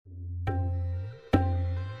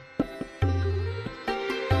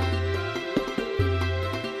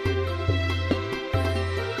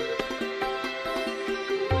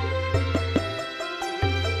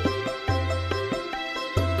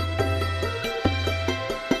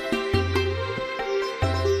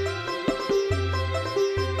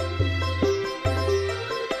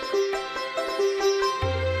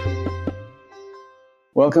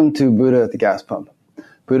Welcome to Buddha at the Gas Pump.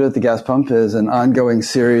 Buddha at the Gas Pump is an ongoing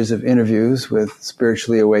series of interviews with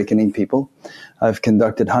spiritually awakening people. I've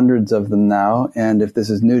conducted hundreds of them now, and if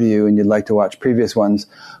this is new to you and you'd like to watch previous ones,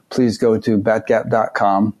 please go to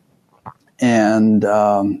batgap.com and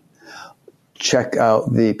check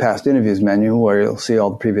out the past interviews menu where you'll see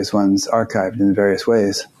all the previous ones archived in various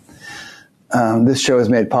ways. This show is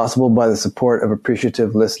made possible by the support of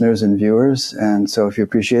appreciative listeners and viewers, and so if you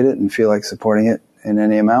appreciate it and feel like supporting it in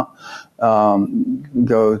any amount,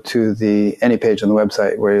 go to any page on the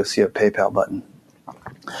website where you'll see a PayPal button.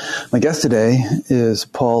 My guest today is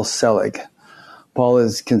Paul Selig. Paul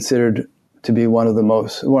is considered to be one of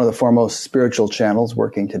the foremost spiritual channels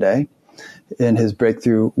working today. In his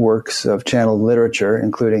breakthrough works of channeled literature,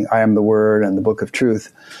 including I Am the Word and the Book of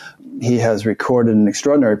Truth, he has recorded an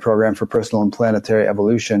extraordinary program for personal and planetary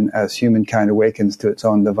evolution as humankind awakens to its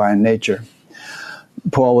own divine nature.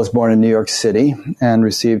 Paul was born in New York City and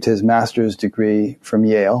received his master's degree from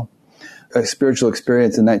Yale. A spiritual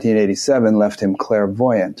experience in 1987 left him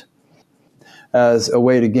clairvoyant. As a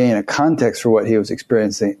way to gain a context for what he was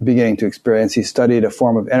beginning to experience, he studied a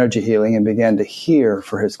form of energy healing and began to hear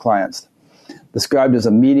for his clients. Described as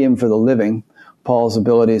a medium for the living, Paul's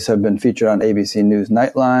abilities have been featured on ABC News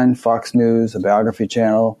Nightline, Fox News, a biography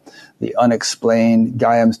channel, The Unexplained,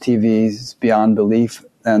 Gaiam's TV's Beyond Belief,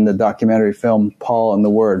 and the documentary film Paul and the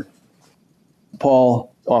Word.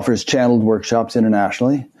 Paul offers channeled workshops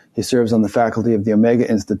internationally. He serves on the faculty of the Omega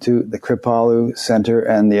Institute, the Kripalu Center,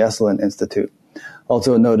 and the Esalen Institute.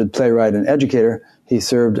 Also a noted playwright and educator, he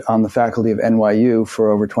served on the faculty of NYU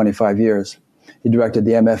for over 25 years. He directed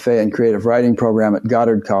the MFA and Creative Writing program at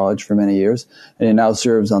Goddard College for many years, and he now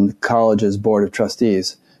serves on the college's board of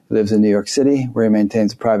trustees. He lives in New York City, where he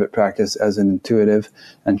maintains a private practice as an intuitive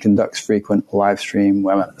and conducts frequent live stream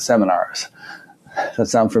seminars. Does that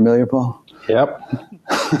sound familiar, Paul? Yep.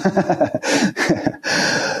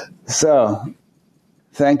 So,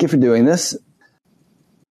 thank you for doing this.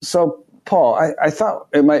 So, Paul, I thought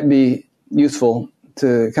it might be useful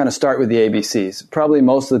to kind of start with the ABCs. Probably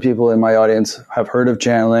most of the people in my audience have heard of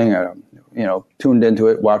channeling, tuned into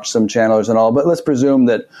it, watched some channelers and all, but let's presume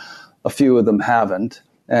that a few of them haven't.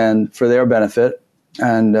 And for their benefit,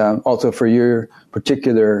 and also for your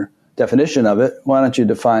particular definition of it, why don't you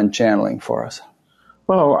define channeling for us?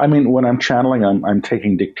 Well, I mean, when I'm channeling, I'm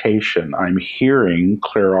taking dictation. I'm hearing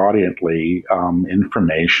clairaudiently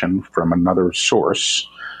information from another source,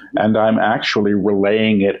 and I'm actually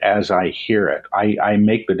relaying it as I hear it. I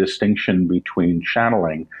make the distinction between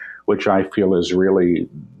channeling, which I feel is really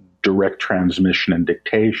direct transmission and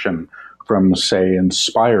dictation, from, say,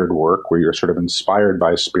 inspired work, where you're sort of inspired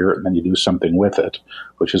by spirit and then you do something with it,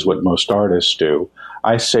 which is what most artists do.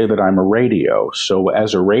 I say that I'm a radio. So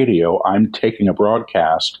as a radio, I'm taking a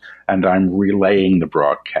broadcast and I'm relaying the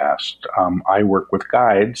broadcast. I work with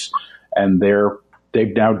guides, and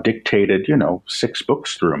they've now dictated, 6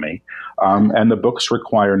 books through me. And the books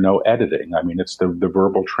require no editing. I mean, it's the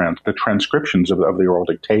verbal the transcriptions of the oral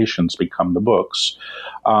dictations become the books.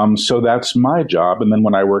 So that's my job. And then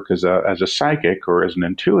when I work as a psychic or as an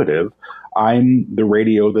intuitive, I'm the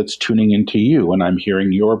radio that's tuning into you, and I'm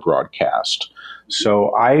hearing your broadcast.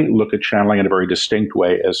 So I look at channeling in a very distinct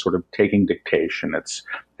way as sort of taking dictation. It's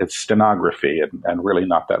stenography and really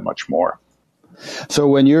not that much more. So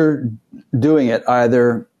when you're doing it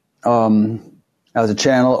either as a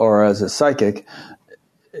channel or as a psychic,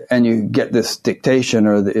 and you get this dictation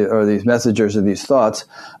or these messengers or these thoughts,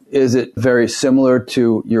 is it very similar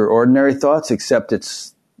to your ordinary thoughts, except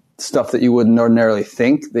it's stuff that you wouldn't ordinarily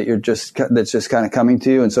think that's just kind of coming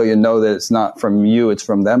to you, and so you know that it's not from you, it's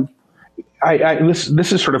from them?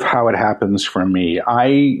 This is sort of how it happens for me.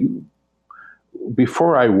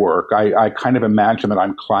 Before I work, I kind of imagine that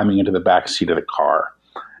I'm climbing into the back seat of the car,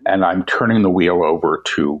 and I'm turning the wheel over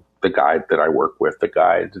to the guide that I work with, the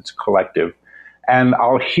guides. It's collective. And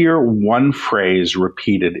I'll hear one phrase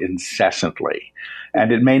repeated incessantly,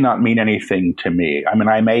 and it may not mean anything to me. I mean,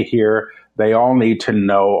 I may hear, they all need to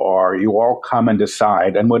know, or you all come and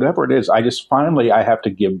decide. And whatever it is, I have to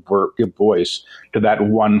give voice to that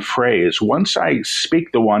one phrase. Once I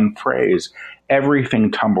speak the one phrase,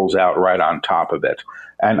 everything tumbles out right on top of it.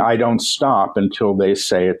 And I don't stop until they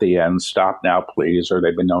say at the end, stop now, please, or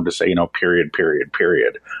they've been known to say, period, period,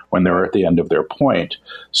 period, when they're at the end of their point.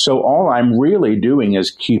 So all I'm really doing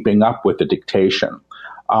is keeping up with the dictation.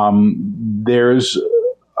 There's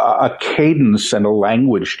a cadence and a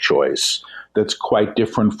language choice that's quite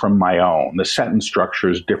different from my own. The sentence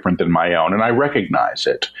structure is different than my own, and I recognize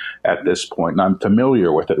it at this point, and I'm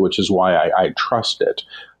familiar with it, which is why I trust it.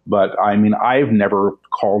 But I mean, I've never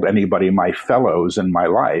called anybody my fellows in my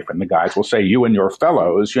life. And the guys will say, you and your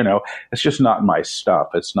fellows, it's just not my stuff.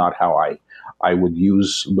 It's not how I would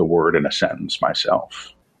use the word in a sentence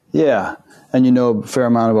myself. Yeah. And you know a fair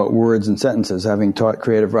amount about words and sentences, having taught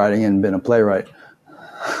creative writing and been a playwright.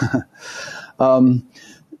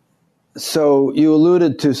 So you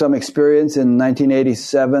alluded to some experience in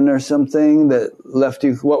 1987 or something that left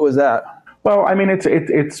you. What was that? Well, I mean, it's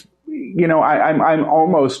I'm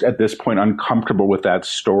almost at this point uncomfortable with that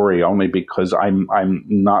story, only because I'm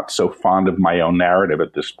not so fond of my own narrative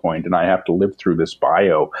at this point, and I have to live through this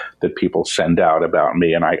bio that people send out about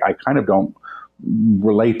me, and I kind of don't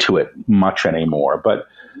relate to it much anymore. But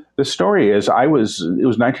the story is, it was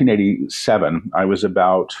 1987. I was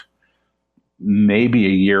about maybe a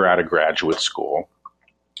year out of graduate school.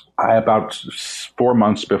 About 4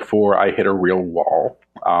 months before I hit a real wall.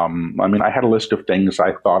 I had a list of things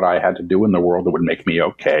I thought I had to do in the world that would make me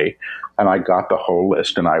okay. And I got the whole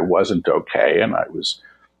list, and I wasn't okay. And I was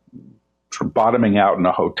bottoming out in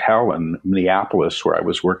a hotel in Minneapolis where I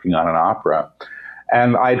was working on an opera.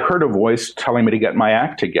 And I'd heard a voice telling me to get my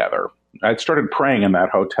act together. I'd started praying in that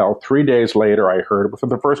hotel. 3 days later, I heard, for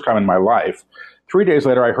the first time in my life, 3 days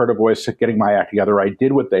later, I heard a voice getting my act together. I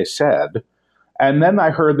did what they said. And then I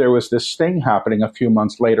heard there was this thing happening a few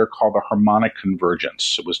months later called the harmonic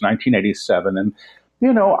convergence. It was 1987. And,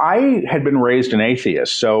 I had been raised an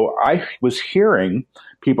atheist. So I was hearing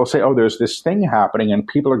people say, oh, there's this thing happening and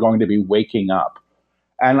people are going to be waking up.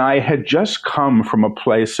 And I had just come from a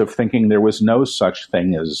place of thinking there was no such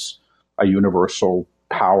thing as a universal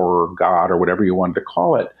power or God or whatever you wanted to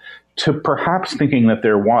call it, to perhaps thinking that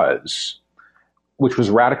there was, which was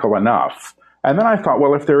radical enough. And then I thought,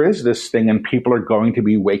 well, if there is this thing and people are going to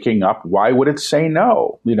be waking up, why would it say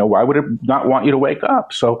no? Why would it not want you to wake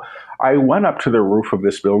up? So I went up to the roof of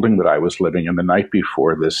this building that I was living in the night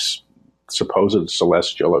before this supposed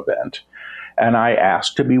celestial event. And I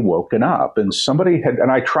asked to be woken up. And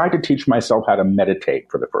I tried to teach myself how to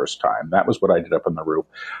meditate for the first time. That was what I did up on the roof.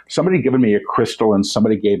 Somebody had given me a crystal and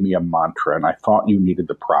somebody gave me a mantra. And I thought you needed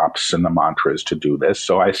the props and the mantras to do this.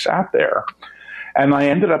 So I sat there. And I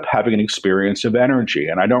ended up having an experience of energy,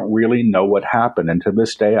 and I don't really know what happened. And to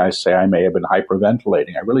this day, I say I may have been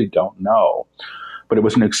hyperventilating. I really don't know. But it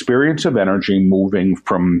was an experience of energy moving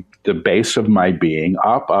from the base of my being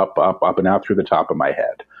up, and out through the top of my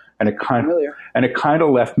head. And it kind of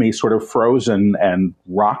left me sort of frozen and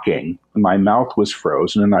rocking. My mouth was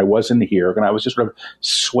frozen, and I wasn't here, and I was just sort of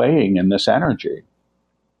swaying in this energy.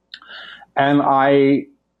 And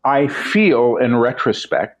I feel, in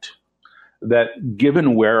retrospect, that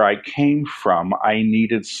given where I came from, I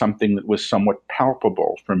needed something that was somewhat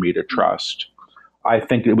palpable for me to trust. I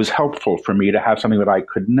think it was helpful for me to have something that I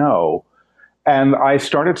could know. And I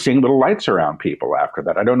started seeing little lights around people after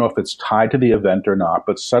that. I don't know if it's tied to the event or not,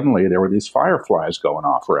 but suddenly there were these fireflies going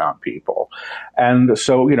off around people. And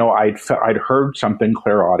so, I'd heard something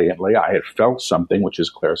clairaudiently. I had felt something, which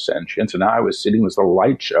is clairsentience. And now I was seeing this little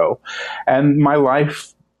light show. And my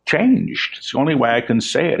life changed. It's the only way I can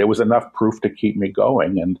say it. It was enough proof to keep me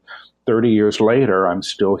going. And 30 years later, I'm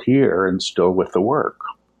still here and still with the work.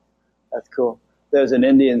 That's cool. There's an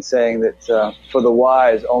Indian saying that for the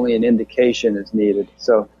wise, only an indication is needed.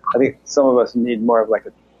 So I think some of us need more of like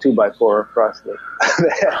a 2x4 across the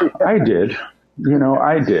head. I did.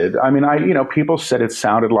 I did. I mean, people said it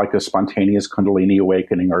sounded like a spontaneous Kundalini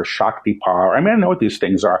awakening or Shakti power. I know what these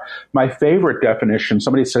things are. My favorite definition,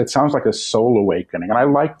 somebody said it sounds like a soul awakening. And I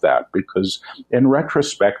like that because in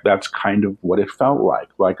retrospect, that's kind of what it felt like.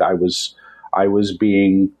 Like I was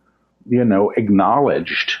being,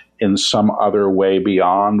 acknowledged in some other way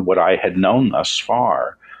beyond what I had known thus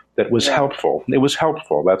far. That was helpful. It was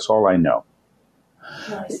helpful. That's all I know.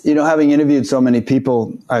 Nice. Having interviewed so many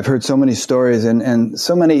people, I've heard so many stories, and in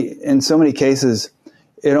so many cases,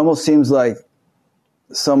 it almost seems like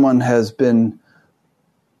someone has been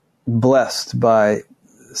blessed by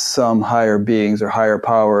some higher beings or higher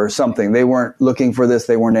power or something. They weren't looking for this.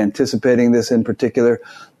 They weren't anticipating this in particular,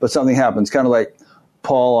 but something happens. Kind of like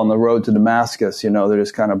Paul on the road to Damascus. They're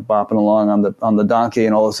just kind of bopping along on the donkey,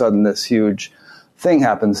 and all of a sudden this huge thing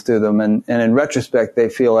happens to them. And in retrospect, they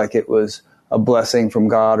feel like it was a blessing from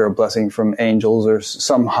God or a blessing from angels or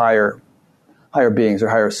some higher beings or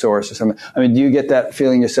higher source or something. I mean, do you get that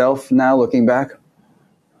feeling yourself now looking back?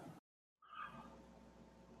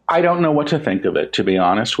 I don't know what to think of it, to be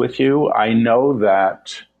honest with you. I know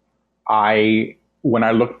that when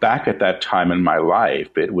I look back at that time in my life,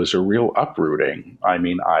 it was a real uprooting. I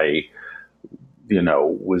mean, I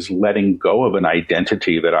was letting go of an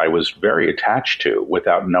identity that I was very attached to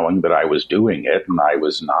without knowing that I was doing it. And I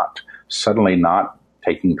was suddenly not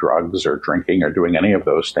taking drugs or drinking or doing any of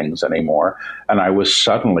those things anymore. And I was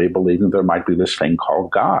suddenly believing there might be this thing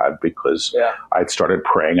called God because I'd started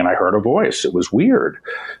praying and I heard a voice. It was weird.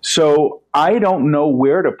 So I don't know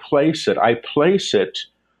where to place it. I place it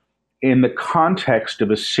in the context of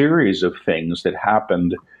a series of things that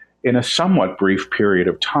happened in a somewhat brief period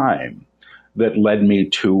of time that led me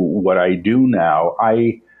to what I do now.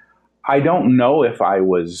 I don't know if I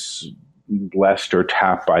was blessed or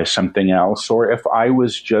tapped by something else, or if I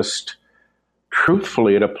was just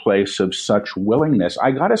truthfully at a place of such willingness.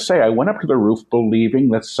 I got to say, I went up to the roof believing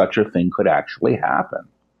that such a thing could actually happen.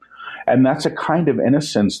 And that's a kind of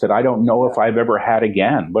innocence that I don't know if I've ever had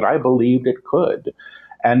again, but I believed it could.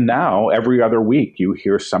 And now every other week you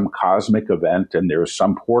hear some cosmic event and there's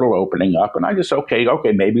some portal opening up, and I just, okay,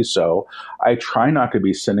 maybe so. I try not to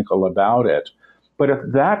be cynical about it. But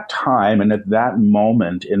at that time and at that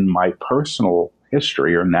moment in my personal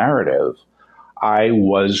history or narrative, I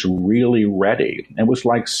was really ready. It was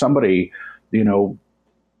like somebody,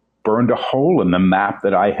 burned a hole in the map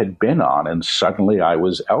that I had been on, and suddenly I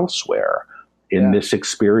was elsewhere in this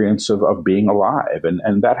experience of being alive.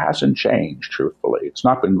 And that hasn't changed, truthfully. It's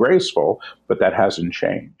not been graceful, but that hasn't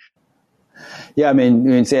changed. Yeah, I mean,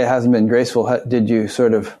 you say it hasn't been graceful. Did you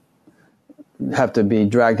sort of have to be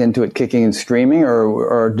dragged into it kicking and screaming,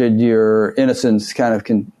 or did your innocence kind of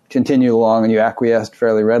continue along and you acquiesced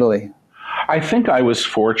fairly readily? I think I was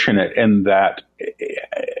fortunate in that,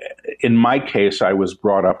 in my case, I was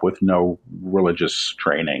brought up with no religious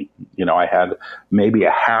training. I had maybe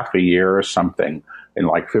a half a year or something in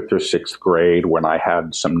like 5th or 6th grade when I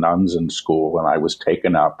had some nuns in school and I was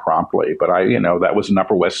taken out promptly. But that was an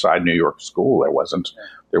Upper West Side New York school.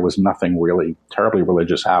 There was nothing really terribly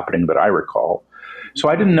religious happening that I recall. So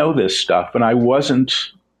I didn't know this stuff, and I wasn't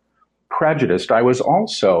prejudiced. I was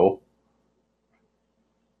also,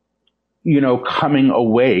 coming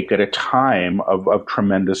awake at a time of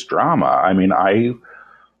tremendous drama. I mean, I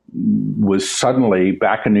was suddenly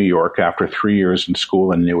back in New York after 3 years in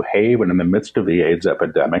school in New Haven in the midst of the AIDS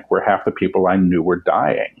epidemic, where half the people I knew were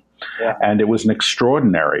dying. Yeah. And it was an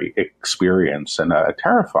extraordinary experience and a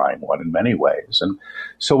terrifying one in many ways. And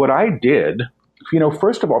so what I did,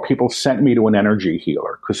 first of all, people sent me to an energy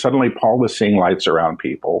healer because suddenly Paul was seeing lights around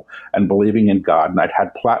people and believing in God. And I'd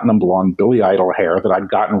had platinum blonde Billy Idol hair that I'd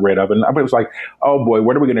gotten rid of. And everybody was like, oh boy,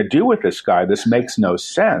 what are we going to do with this guy? This makes no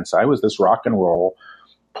sense. I was this rock and roll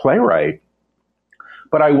playwright.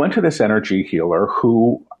 But I went to this energy healer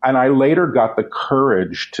and I later got the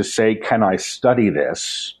courage to say, can I study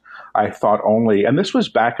this? I thought only, and this was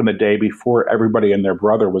back in the day before everybody and their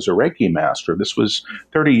brother was a Reiki master. This was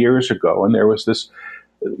 30 years ago. And there was this,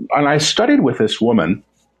 and I studied with this woman,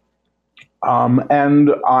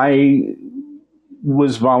 and I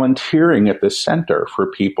was volunteering at this center for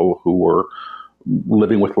people who were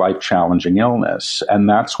living with life-challenging illness. And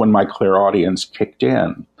that's when my clairaudience kicked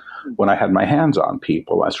in. When I had my hands on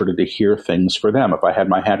people, I started to hear things for them. If I had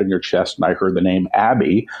my hand on your chest and I heard the name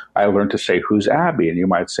Abby, I learned to say, who's Abby? And you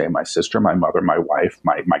might say, my sister, my mother, my wife,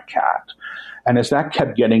 my cat. And as that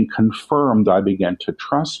kept getting confirmed, I began to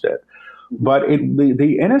trust it. But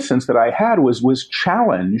the innocence that I had was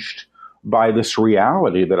challenged by this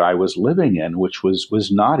reality that I was living in, which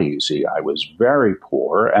was not easy. I was very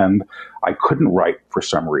poor and I couldn't write for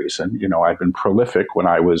some reason. I'd been prolific when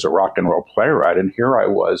I was a rock and roll playwright, and here I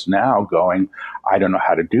was now going, I don't know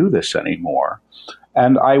how to do this anymore.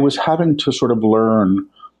 And I was having to sort of learn,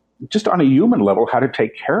 just on a human level, how to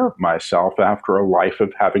take care of myself after a life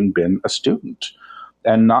of having been a student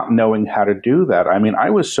and not knowing how to do that. I mean,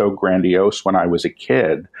 I was so grandiose when I was a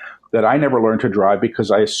kid that I never learned to drive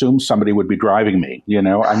because I assumed somebody would be driving me.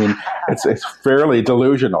 I mean, it's fairly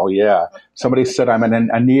delusional. Yeah. Somebody said I'm an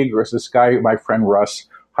Enneagram. This guy, my friend Russ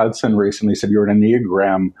Hudson, recently said, you're an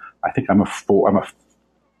Enneagram. I think I'm a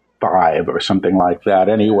 5 or something like that.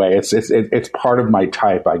 Anyway, it's part of my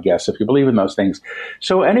type, I guess, if you believe in those things.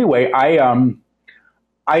 So anyway,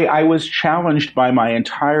 I was challenged by my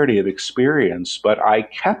entirety of experience, but I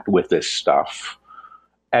kept with this stuff.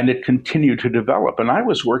 And it continued to develop. And I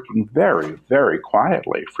was working very, very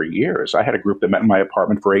quietly for years. I had a group that met in my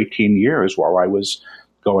apartment for 18 years while I was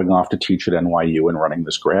going off to teach at NYU and running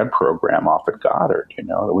this grad program off at Goddard. It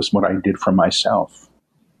was what I did for myself.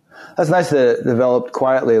 That's nice to develop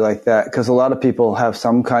quietly like that, because a lot of people have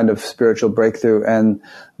some kind of spiritual breakthrough and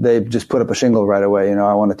they just put up a shingle right away.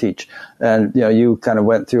 I want to teach. And, you kind of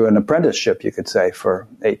went through an apprenticeship, you could say, for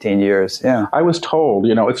 18 years. Yeah. I was told,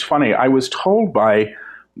 it's funny. I was told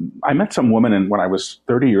I met some woman when I was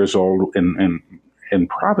 30 years old in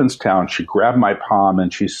Provincetown. She grabbed my palm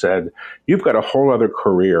and she said, you've got a whole other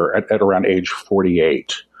career at around age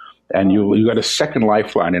 48. And you got a second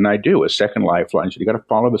lifeline, and I do, a second lifeline. So you got to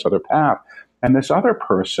follow this other path. And this other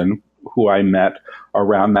person who I met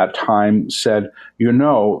around that time said,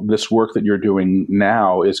 this work that you're doing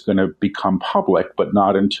now is going to become public, but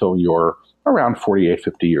not until you're around 48,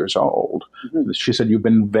 50 years old. Mm-hmm. She said, you've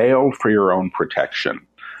been veiled for your own protection.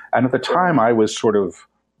 And at the time, I was sort of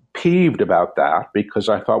peeved about that because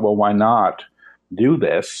I thought, well, why not do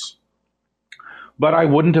this? But I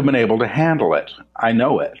wouldn't have been able to handle it. I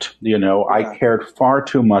know it. I cared far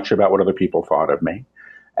too much about what other people thought of me.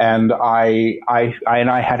 And I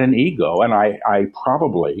had an ego, and I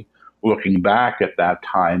probably, looking back at that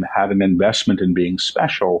time, had an investment in being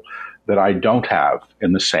special that I don't have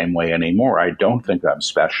in the same way anymore. I don't think I'm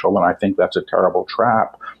special, and I think that's a terrible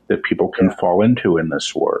trap that people can fall into in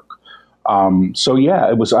this work. I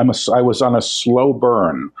was on a slow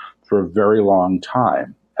burn for a very long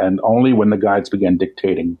time. And only when the guides began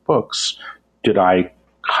dictating books did I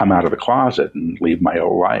come out of the closet and leave my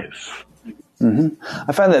old life. Mm-hmm.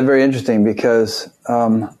 I find that very interesting because,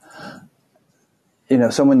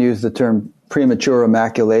 someone used the term premature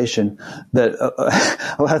immaculation. That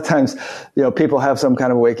a lot of times, people have some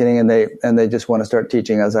kind of awakening and they just want to start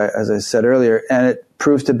teaching, as I said earlier, and it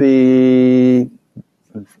proves to be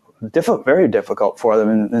very difficult for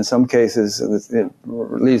them. In some cases, it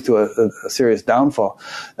leads to a serious downfall.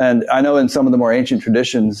 And I know in some of the more ancient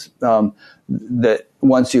traditions that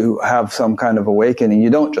once you have some kind of awakening, you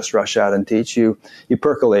don't just rush out and teach. You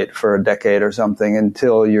percolate for a decade or something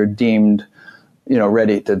until you're deemed,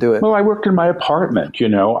 ready to do it. Well, I worked in my apartment.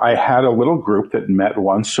 I had a little group that met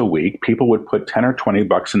once a week. People would put $10 or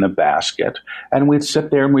 $20 in the basket, and we'd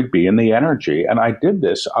sit there and we'd be in the energy. And I did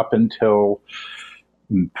this up until,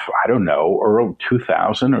 I don't know, early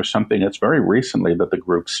 2000 or something. It's very recently that the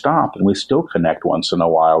group stopped, and we still connect once in a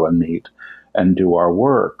while and meet and do our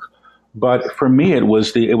work. But for me, it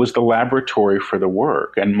was the laboratory for the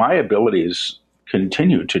work, and my abilities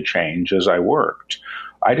continued to change as I worked.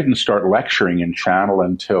 I didn't start lecturing in Channel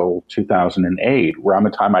until 2008, around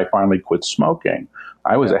the time I finally quit smoking.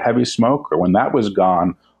 I was a heavy smoker. When that was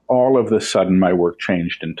gone, all of a sudden my work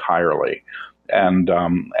changed entirely. And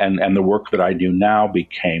the work that I do now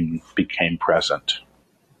became present.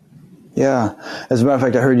 Yeah. As a matter of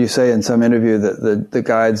fact, I heard you say in some interview that the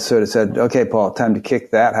guides sort of said, okay, Paul, time to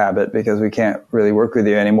kick that habit because we can't really work with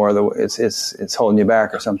you anymore. It's holding you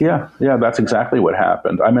back or something. Yeah, that's exactly what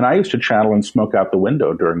happened. I mean, I used to channel and smoke out the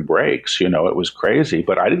window during breaks. It was crazy,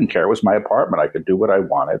 but I didn't care. It was my apartment. I could do what I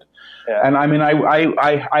wanted. Yeah. And I mean,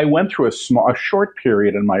 I went through a short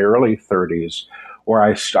period in my early 30s where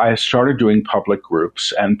I started doing public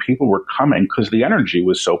groups, and people were coming because the energy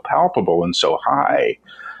was so palpable and so high.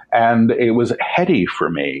 And it was heady for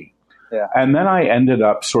me. Yeah. And then I ended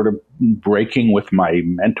up sort of breaking with my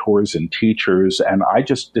mentors and teachers, and I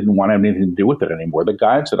just didn't want anything to do with it anymore. The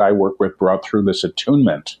guides that I work with brought through this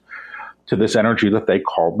attunement to this energy that they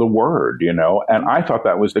called the word, and I thought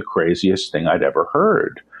that was the craziest thing I'd ever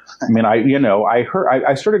heard. I mean,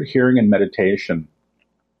 I started hearing in meditation,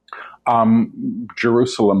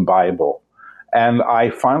 Jerusalem Bible. And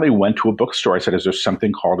I finally went to a bookstore. I said, is there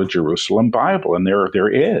something called a Jerusalem Bible? And there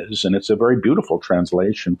is. And it's a very beautiful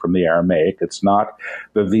translation from the Aramaic. It's not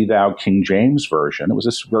the Thee Thou King James version. It was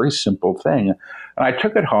this very simple thing. And I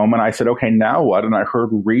took it home and I said, okay, now what? And I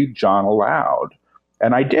heard read John aloud.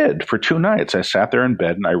 And I did for 2 nights. I sat there in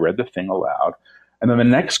bed and I read the thing aloud. And then the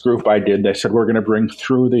next group I did, they said, we're going to bring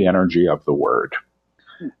through the energy of the word.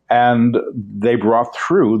 And they brought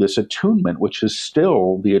through this attunement, which is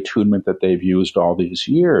still the attunement that they've used all these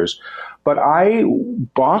years. But I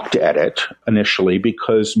balked at it initially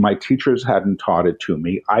because my teachers hadn't taught it to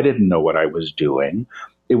me. I didn't know what I was doing.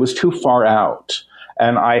 It was too far out.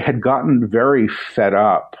 And I had gotten very fed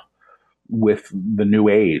up with the new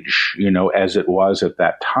age, as it was at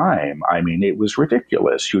that time. I mean, it was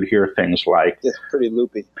ridiculous. You'd hear things like, it's pretty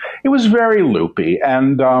loopy. It was very loopy,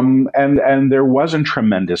 and there wasn't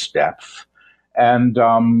tremendous depth. And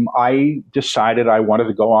I decided I wanted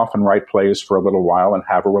to go off and write plays for a little while and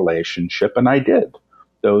have a relationship, and I did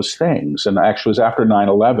those things. And actually, it was after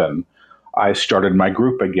 9/11, I started my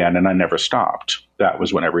group again, and I never stopped. That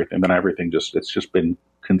was when everything it's just been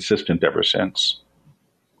consistent ever since.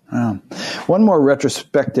 One more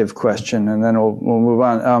retrospective question, and then we'll move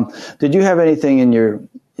on. Did you have anything in your?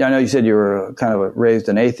 I know you said you were kind of raised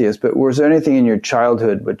an atheist, but was there anything in your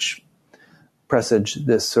childhood which presaged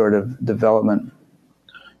this sort of development?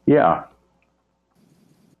 Yeah,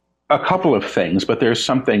 a couple of things, but there's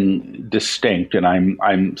something distinct, and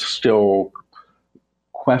I'm still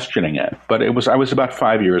questioning it. But I was about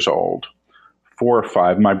 5 years old, 4 or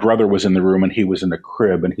 5. My brother was in the room and he was in the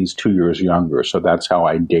crib, and he's 2 years younger. So that's how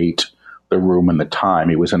I date the room and the time.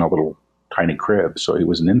 He was in a little tiny crib, so he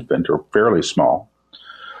was an infant or fairly small.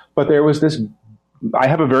 But there was this, I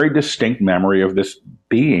have a very distinct memory of this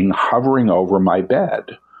being hovering over my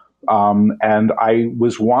bed. And I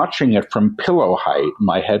was watching it from pillow height.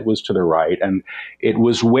 My head was to the right, and it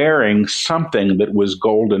was wearing something that was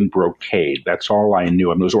golden brocade. That's all I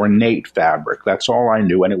knew. And it was ornate fabric. That's all I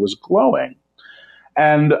knew. And it was glowing.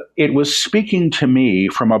 And it was speaking to me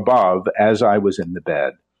from above as I was in the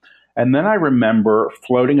bed. And then I remember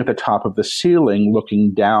floating at the top of the ceiling,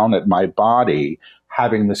 looking down at my body,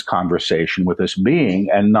 having this conversation with this being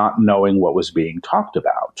and not knowing what was being talked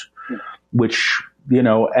about, which, you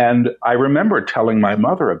know, and I remember telling my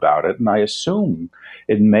mother about it, and I assume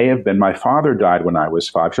it may have been my father died when I was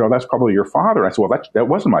 5. She said, "Oh, that's probably your father." I said, "Well, that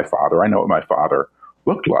wasn't my father. I know what my father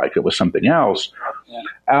looked like. It was something else." Yeah.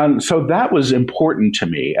 And so that was important to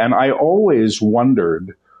me. And I always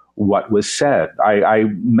wondered what was said. I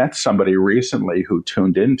met somebody recently who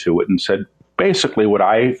tuned into it and said basically what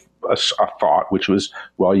I thought, which was,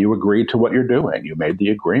 well, you agreed to what you're doing. You made the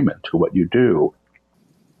agreement to what you do.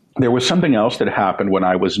 There was something else that happened when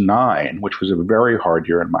I was 9, which was a very hard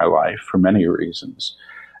year in my life for many reasons.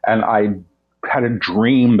 And I had a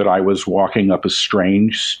dream that I was walking up a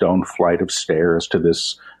strange stone flight of stairs to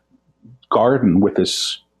this garden with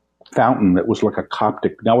this fountain that was like a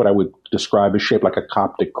Coptic, now what I would describe as shaped like a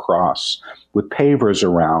Coptic cross with pavers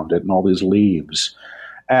around it and all these leaves.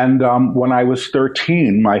 And when I was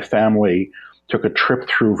 13, my family took a trip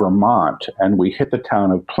through Vermont, and we hit the town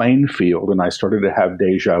of Plainfield, and I started to have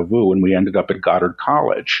deja vu, and we ended up at Goddard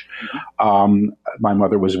College. My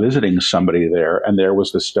mother was visiting somebody there, and there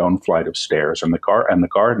was the stone flight of stairs and the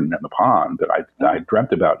garden and the pond that I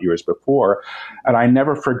dreamt about years before, and I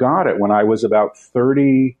never forgot it. When I was about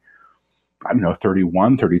 30,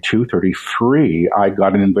 31, 32, 33, I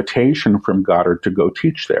got an invitation from Goddard to go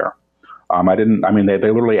teach there. They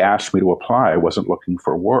literally asked me to apply. I wasn't looking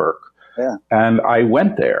for work. Yeah. And I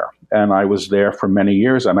went there, and I was there for many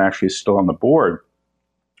years. I'm actually still on the board.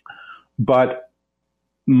 But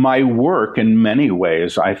my work, in many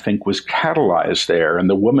ways, I think, was catalyzed there. And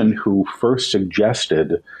the woman who first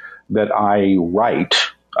suggested that I write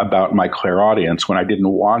about my clairaudience when I didn't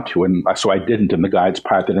want to, and so I didn't, and the guides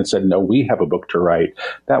piped in and said, "No, we have a book to write,"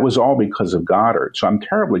 that was all because of Goddard. So I'm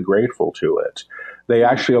terribly grateful to it. They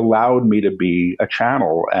actually allowed me to be a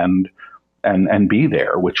channel and be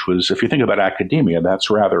there, which was, if you think about academia, that's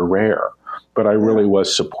rather rare. But I really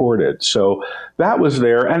was supported. So that was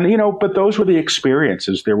there. And, but those were the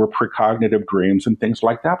experiences. There were precognitive dreams and things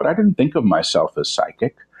like that. But I didn't think of myself as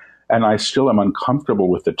psychic. And I still am uncomfortable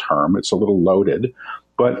with the term. It's a little loaded.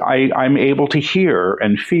 But I'm able to hear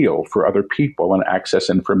and feel for other people and access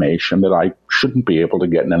information that I shouldn't be able to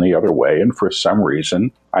get in any other way. And for some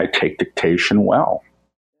reason, I take dictation well.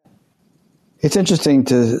 It's interesting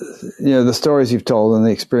to, the stories you've told and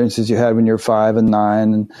the experiences you had when you were 5 and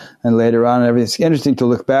 9 and later on and everything. It's interesting to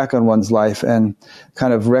look back on one's life and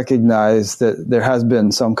kind of recognize that there has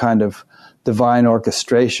been some kind of divine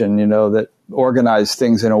orchestration, that organized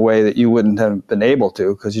things in a way that you wouldn't have been able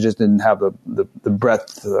to because you just didn't have the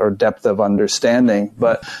breadth or depth of understanding.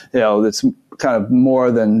 But, it's kind of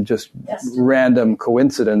more than just random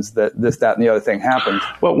coincidence that this, that, and the other thing happened.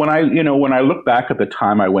 Well, when I look back at the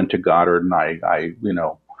time I went to Goddard and I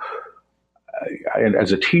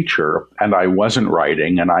as a teacher, and I wasn't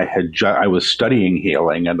writing, and I was studying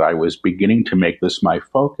healing, and I was beginning to make this my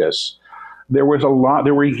focus. There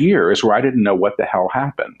were years where I didn't know what the hell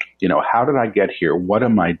happened. How did I get here? What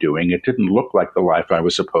am I doing? It didn't look like the life I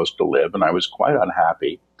was supposed to live, and I was quite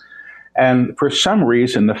unhappy. And for some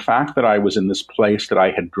reason, the fact that I was in this place that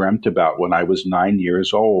I had dreamt about when I was 9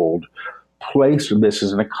 years old placed this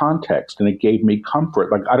as in a context, and it gave me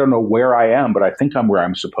comfort. Like, I don't know where I am, but I think I'm where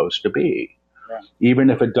I'm supposed to be, even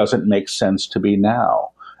if it doesn't make sense to be now.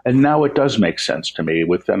 And now it does make sense to me,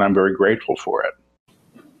 and I'm very grateful for it.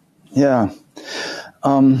 Yeah.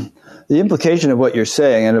 The implication of what you're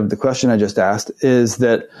saying and of the question I just asked is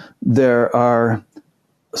that there are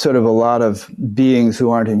sort of a lot of beings who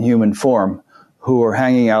aren't in human form who are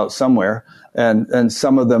hanging out somewhere, and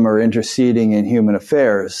some of them are interceding in human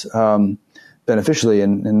affairs beneficially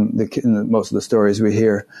in most of the stories we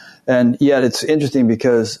hear. And yet it's interesting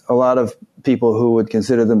because a lot of people who would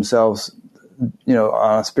consider themselves,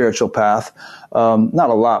 on a spiritual path, not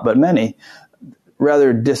a lot, but many,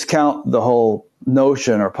 rather discount the whole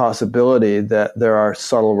notion or possibility that there are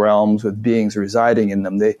subtle realms with beings residing in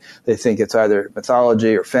them. They think it's either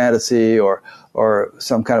mythology or fantasy or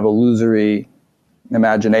some kind of illusory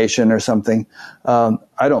imagination or something.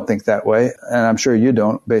 I don't think that way, and I'm sure you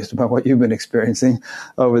don't, based upon what you've been experiencing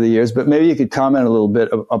over the years. But maybe you could comment a little bit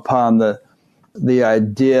upon the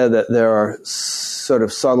idea that there are sort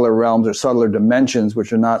of subtler realms or subtler dimensions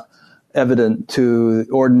which are not evident to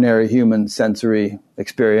ordinary human sensory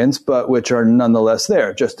experience, but which are nonetheless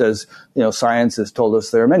there, just as science has told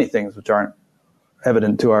us there are many things which aren't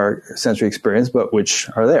evident to our sensory experience, but which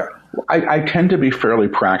are there. I tend to be fairly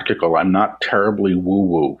practical. I'm not terribly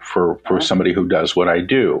woo-woo for somebody who does what I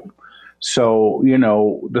do. So,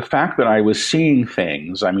 the fact that I was seeing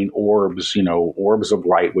things, orbs, orbs of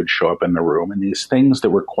light would show up in the room, and these things that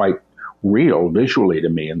were quite real visually to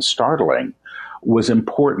me and startling was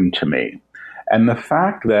important to me. And the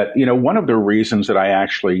fact that, one of the reasons that I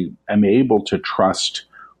actually am able to trust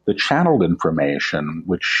the channeled information,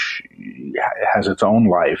 which has its own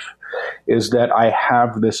life, is that I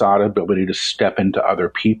have this odd ability to step into other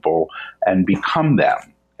people and become them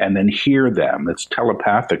and then hear them. It's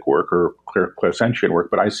telepathic work or clairsentient work,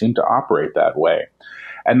 but I seem to operate that way.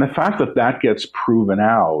 And the fact that that gets proven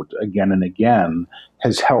out again and again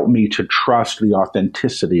has helped me to trust the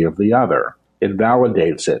authenticity of the other. It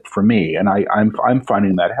validates it for me, and I'm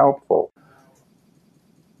finding that helpful.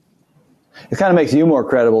 It kind of makes you more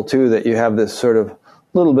credible, too, that you have this sort of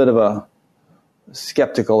little bit of a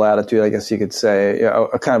skeptical attitude, I guess you could say,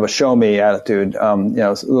 a kind of a show-me attitude, a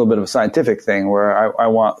little bit of a scientific thing where I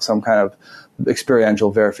want some kind of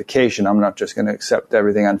experiential verification. I'm not just going to accept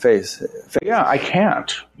everything on face. Yeah, I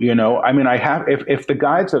can't. I have, if the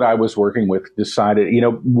guides that I was working with decided,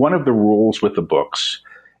 one of the rules with the books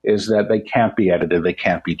is that they can't be edited, they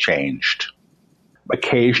can't be changed.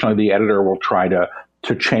 Occasionally the editor will try to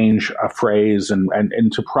change a phrase and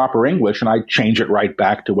into proper English, and I change it right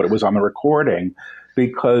back to what it was on the recording,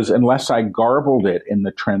 because unless I garbled it in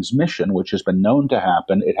the transmission, which has been known to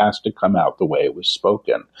happen, it has to come out the way it was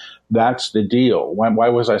spoken. That's the deal. Why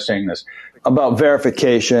was I saying this? About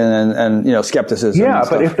verification and skepticism. Yeah,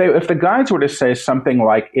 but if the guides were to say something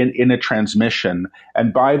like in a transmission,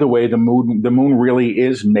 and by the way, the moon really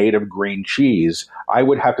is made of green cheese, I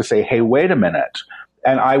would have to say, hey, wait a minute.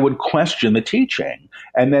 And I would question the teaching.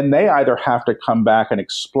 And then they either have to come back and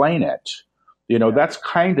explain it. That's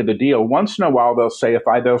kind of the deal. Once in a while, they'll say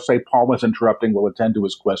Paul was interrupting, we'll attend to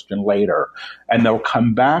his question later. And they'll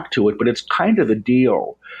come back to it. But it's kind of the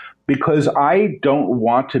deal, because I don't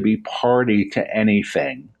want to be party to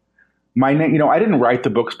anything. My name, I didn't write the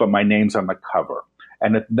books, but my name's on the cover.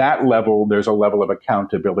 And at that level, there's a level of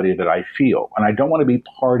accountability that I feel. And I don't want to be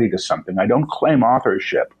party to something. I don't claim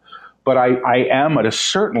authorship. But I am at a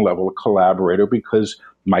certain level a collaborator, because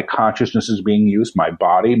my consciousness is being used, my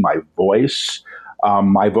body, my voice,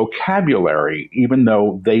 my vocabulary, even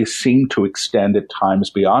though they seem to extend at times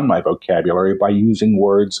beyond my vocabulary by using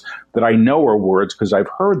words that I know are words because I've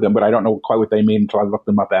heard them, but I don't know quite what they mean until I look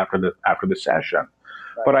them up after the session.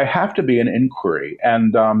 Right. But I have to be an inquiry.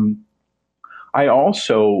 And I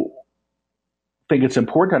also think it's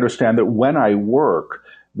important to understand that when I work,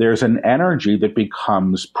 there's an energy that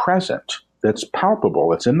becomes present, that's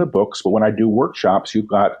palpable. It's in the books, but when I do workshops, you've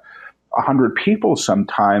got 100 people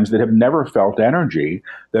sometimes that have never felt energy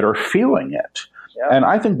that are feeling it. Yeah. And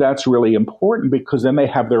I think that's really important, because then they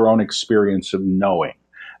have their own experience of knowing.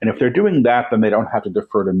 And if they're doing that, then they don't have to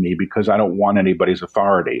defer to me, because I don't want anybody's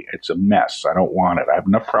authority. It's a mess. I don't want it. I have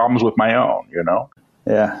enough problems with my own,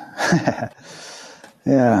 Yeah.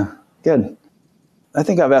 Yeah. Good. I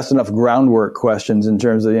think I've asked enough groundwork questions in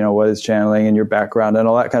terms of, what is channeling and your background and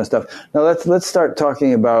all that kind of stuff. Now let's start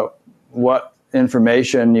talking about what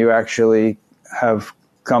information you actually has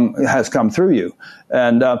come through you.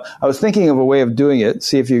 And I was thinking of a way of doing it,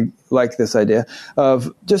 see if you like this idea,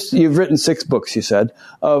 of just, you've written 6 books, you said,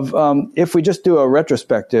 of if we just do a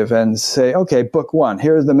retrospective and say, okay, book 1,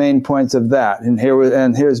 here are the main points of that, and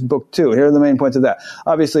here's book 2, here are the main points of that.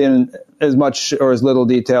 Obviously in as much or as little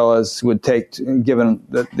detail as would take, given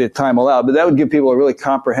the time allowed, but that would give people a really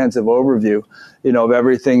comprehensive overview, of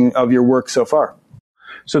everything of your work so far.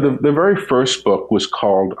 So the very first book was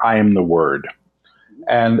called I Am the Word.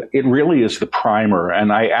 And it really is the primer.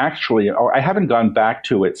 And I haven't gone back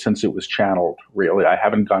to it since it was channeled, really. I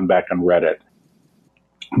haven't gone back and read it.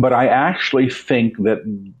 But I actually think that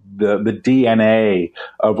the DNA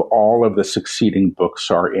of all of the succeeding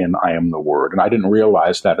books are in I Am the Word. And I didn't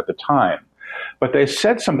realize that at the time. But they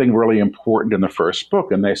said something really important in the first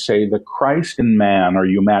book. And they say that Christ in man, or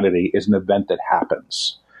humanity, is an event that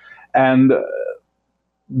happens. And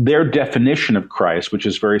their definition of Christ, which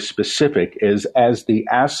is very specific, is as the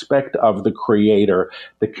aspect of the Creator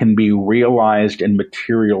that can be realized in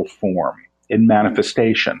material form, in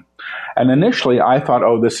manifestation. And initially I thought,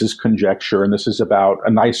 oh, this is conjecture and this is about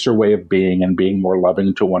a nicer way of being and being more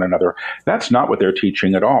loving to one another. That's not what they're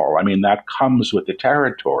teaching at all. I mean, that comes with the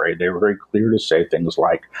territory. They were very clear to say things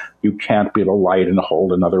like, you can't be the light and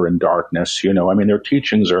hold another in darkness. I mean, their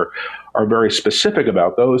teachings are very specific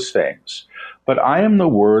about those things. But I Am the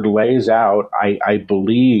Word lays out, I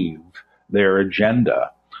believe, their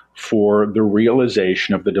agenda for the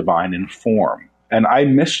realization of the divine in form. And I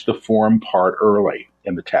missed the form part early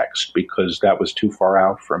in the text because that was too far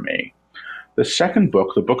out for me. The second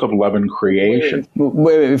book, the Book of Love and Creation.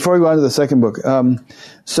 Wait, before we go on to the second book,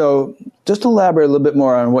 so just elaborate a little bit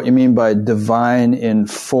more on what you mean by divine in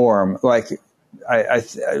form. I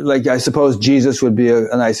suppose Jesus would be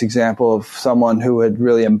a nice example of someone who had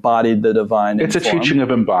really embodied the divine in form. It's a teaching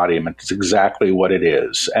of embodiment. It's exactly what it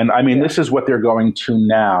is. And I mean, This is what they're going to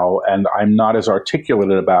now, and I'm not as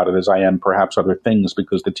articulate about it as I am perhaps other things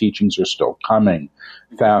because the teachings are still coming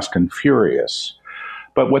fast and furious.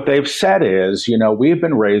 But what they've said is, we've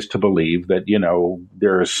been raised to believe that,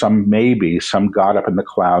 there is maybe some God up in the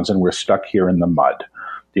clouds and we're stuck here in the mud.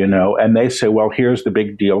 And they say, well, here's the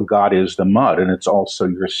big deal. God is the mud, and it's also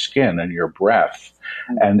your skin and your breath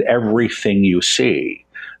and everything you see.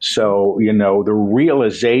 So, the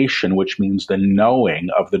realization, which means the knowing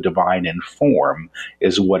of the divine in form,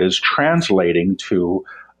 is what is translating to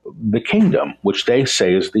the kingdom, which they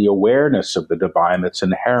say is the awareness of the divine that's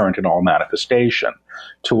inherent in all manifestation.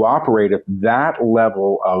 To operate at that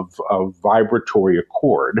level of vibratory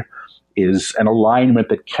accord is an alignment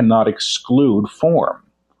that cannot exclude form.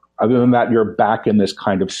 Other than that, you're back in this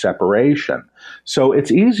kind of separation. So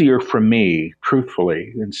it's easier for me,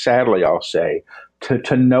 truthfully, and sadly, I'll say,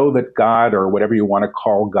 to know that God, or whatever you want to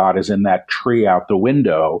call God, is in that tree out the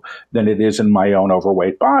window than it is in my own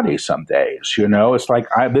overweight body some days. It's like,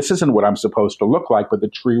 this isn't what I'm supposed to look like, but the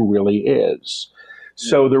tree really is.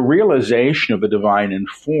 So the realization of the divine in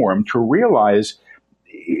form, to realize,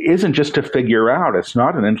 isn't just to figure out. It's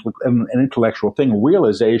not an intellectual thing.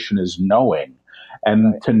 Realization is knowing.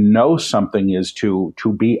 And to know something is to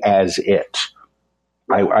be as it,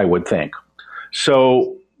 I would think.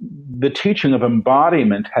 So the teaching of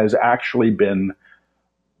embodiment has actually been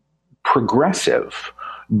progressive,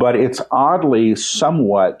 but it's oddly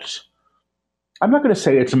somewhat, I'm not going to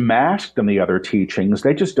say it's masked in the other teachings.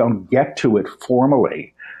 They just don't get to it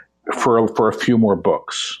formally for a few more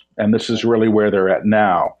books. And this is really where they're at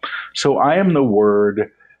now. So I Am the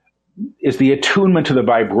Word is the attunement to the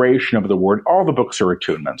vibration of the word. All the books are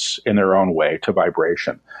attunements in their own way to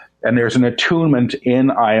vibration. And there's an attunement in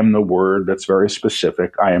I Am the Word that's very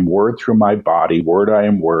specific. I am Word through my body. Word, I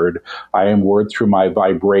am Word. I am Word through my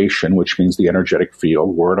vibration, which means the energetic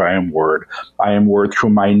field. Word, I am Word. I am Word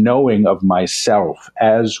through my knowing of myself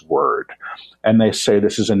as Word. And they say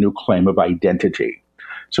this is a new claim of identity.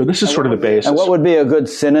 So this is sort of the basis. And what would be a good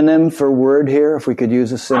synonym for word here, if we could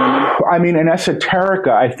use a synonym? I mean, in esoterica,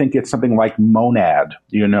 I think it's something like monad,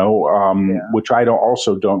 which I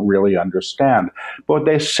also don't really understand. But what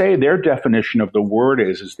they say their definition of the word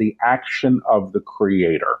is the action of the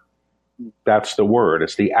creator. That's the word.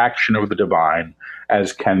 It's the action of the divine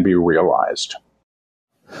as can be realized.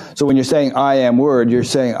 So when you're saying I am word, you're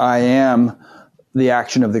saying I am the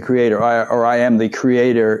action of the creator, or I am the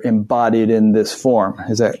creator embodied in this form.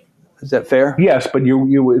 Is that fair? Yes, but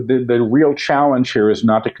the real challenge here is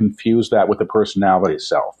not to confuse that with the personality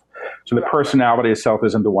self. So the personality self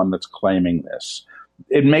isn't the one that's claiming this.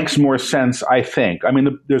 It makes more sense, I think. I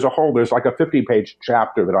mean, there's like a 50-page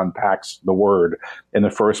chapter that unpacks the word in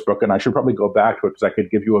the first book, and I should probably go back to it because I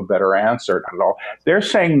could give you a better answer. Not at all. They're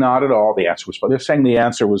saying not at all the answer was fine. They're saying the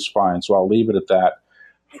answer was fine, so I'll leave it at that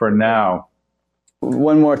for now.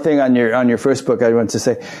 One more thing on your first book, I want to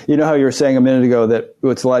say, how you were saying a minute ago that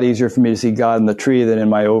it's a lot easier for me to see God in the tree than in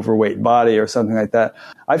my overweight body or something like that.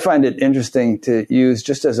 I find it interesting to use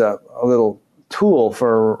just as a little tool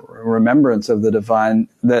for remembrance of the divine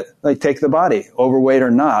that, like, take the body, overweight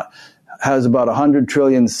or not, has about 100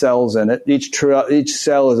 trillion cells in it. Each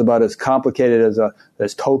cell is about as complicated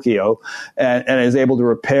as Tokyo, and is able to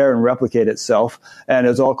repair and replicate itself, and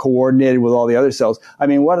is all coordinated with all the other cells. I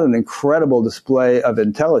mean, what an incredible display of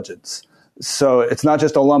intelligence. So it's not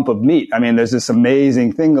just a lump of meat. I mean, there's this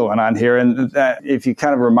amazing thing going on here, and that, if you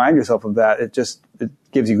kind of remind yourself of that, it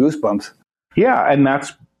gives you goosebumps. Yeah, and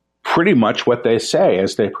that's pretty much what they say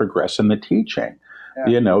as they progress in the teaching.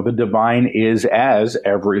 Yeah. The divine is as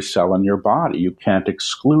every cell in your body. You can't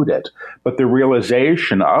exclude it. But the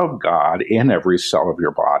realization of God in every cell of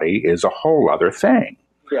your body is a whole other thing.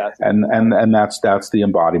 Yeah. And that's the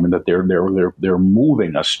embodiment that they're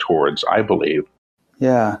moving us towards, I believe.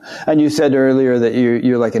 Yeah. And you said earlier that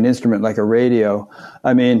you're like an instrument, like a radio.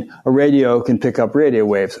 I mean, a radio can pick up radio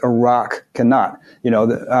waves. A rock cannot,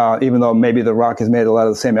 even though maybe the rock has made a lot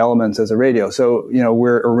of the same elements as a radio. So,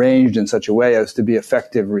 we're arranged in such a way as to be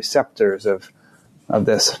effective receptors of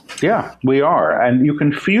this. Yeah, we are. And you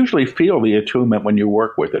can usually feel the attunement when you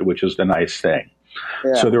work with it, which is the nice thing.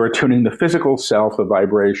 Yeah. So they're attuning the physical self, the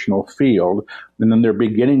vibrational field, and then they're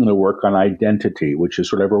beginning the work on identity, which is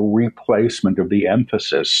sort of a replacement of the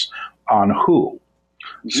emphasis on who.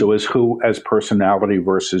 Mm-hmm. So is who as personality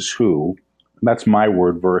versus who. That's my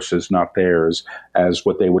word versus not theirs, as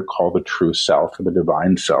what they would call the true self or the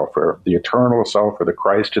divine self or the eternal self or the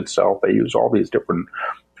Christ itself. They use all these different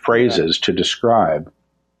phrases to describe.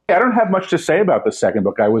 I don't have much to say about the second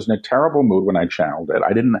book. I was in a terrible mood when I channeled it.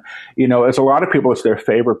 I didn't, as a lot of people, it's their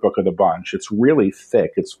favorite book of the bunch. It's really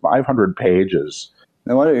thick. It's 500 pages.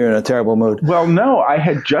 No wonder you're in a terrible mood. Well, no, I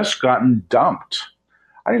had just gotten dumped.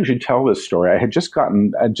 I usually tell this story. I had just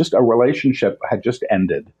gotten, a relationship had just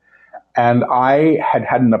ended. And I had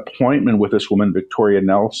an appointment with this woman, Victoria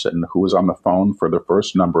Nelson, who was on the phone for the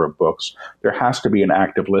first number of books. There has to be an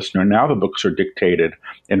active listener. Now the books are dictated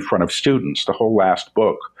in front of students. The whole last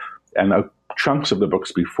book and chunks of the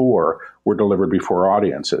books before were delivered before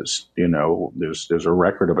audiences. There's a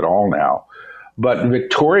record of it all now. But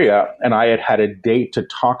Victoria and I had a date to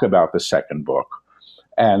talk about the second book.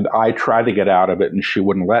 And I tried to get out of it, and she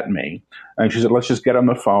wouldn't let me. And she said, let's just get on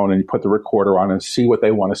the phone and put the recorder on and see what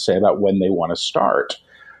they want to say about when they want to start.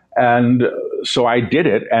 And so I did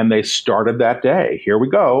it, and they started that day. Here we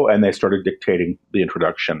go. And they started dictating the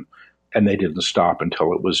introduction, and they didn't stop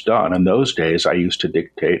until it was done. In those days, I used to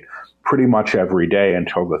dictate pretty much every day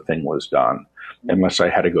until the thing was done, unless I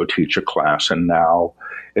had to go teach a class. And now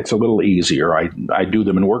it's a little easier. I do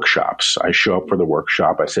them in workshops. I show up for the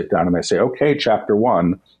workshop. I sit down and I say, okay, chapter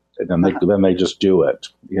 1. And then they just do it.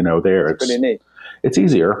 It's pretty neat. It's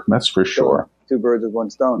easier. That's for sure. Two birds with one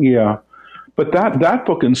stone. Yeah. But that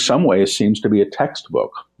book in some ways seems to be a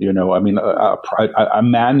textbook, a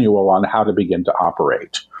manual on how to begin to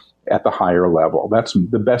operate at the higher level. That's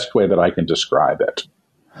the best way that I can describe it.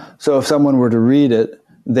 So if someone were to read it,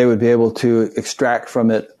 they would be able to extract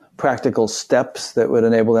from it practical steps that would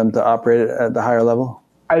enable them to operate at the higher level?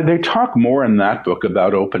 They talk more in that book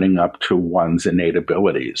about opening up to one's innate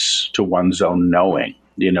abilities, to one's own knowing,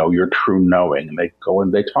 your true knowing. And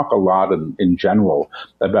they talk a lot in general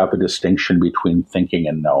about the distinction between thinking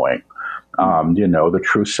and knowing. The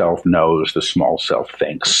true self knows, the small self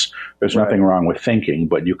thinks. There's nothing wrong with thinking,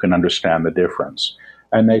 but you can understand the difference.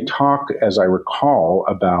 And they talk, as I recall,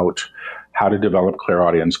 about how to develop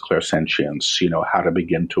clairaudience, clairsentience, how to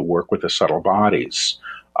begin to work with the subtle bodies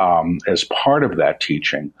as part of that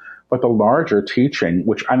teaching. But the larger teaching,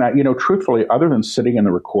 which, truthfully, other than sitting in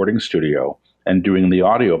the recording studio and doing the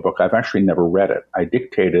audiobook, I've actually never read it. I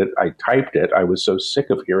dictated, I typed it. I was so sick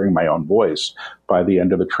of hearing my own voice by the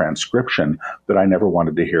end of the transcription that I never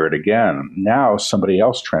wanted to hear it again. Now somebody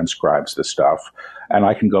else transcribes the stuff, and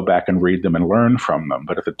I can go back and read them and learn from them.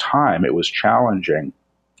 But at the time, it was challenging.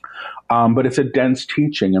 But it's a dense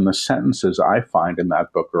teaching, and the sentences I find in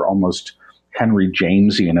that book are almost Henry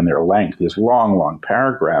Jamesian in their length. These long, long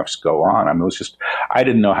paragraphs go on. I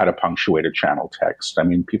didn't know how to punctuate a channel text.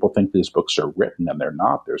 People think these books are written, and they're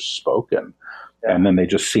not. They're spoken. Yeah. And then they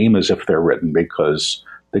just seem as if they're written because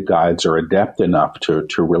the guides are adept enough to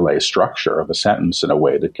relay structure of a sentence in a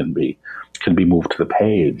way that can be moved to the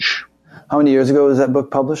page. How many years ago was that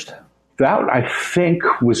book published? That, I think,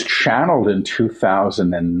 was channeled in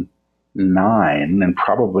 2009 and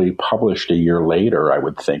probably published a year later, I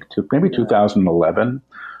would think, maybe 2011,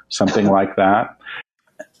 something like that.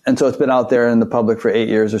 And so it's been out there in the public for 8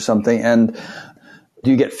 years or something. And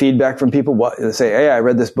do you get feedback from people? They say, hey, I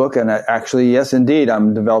read this book, and yes, indeed,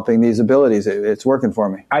 I'm developing these abilities. It's working for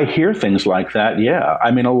me. I hear things like that, yeah.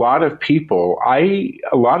 A lot of people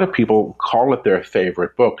call it their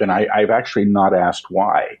favorite book, and I've actually not asked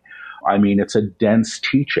why. It's a dense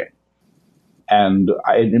teaching. And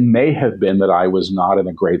it may have been that I was not in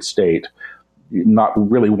a great state, not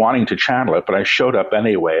really wanting to channel it, but I showed up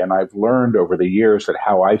anyway. And I've learned over the years that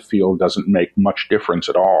how I feel doesn't make much difference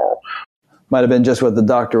at all. Might have been just what the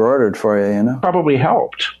doctor ordered for you, Probably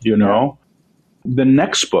helped, The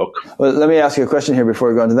next book. Well, let me ask you a question here before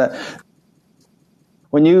we go into that.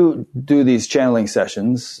 When you do these channeling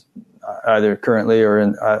sessions, either currently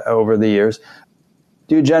or over the years,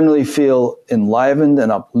 do you generally feel enlivened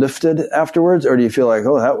and uplifted afterwards, or do you feel like,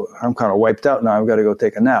 I'm kind of wiped out now, I've got to go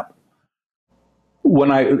take a nap?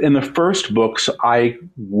 In the first books, I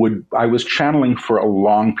was channeling for a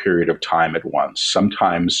long period of time at once,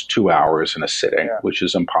 sometimes 2 hours in a sitting, which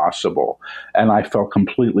is impossible. And I felt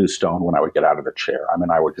completely stoned when I would get out of the chair. I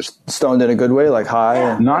mean, I would just... Stoned in a good way, like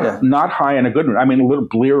high? Not high in a good way. I mean, a little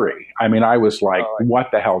bleary. I mean, I was like,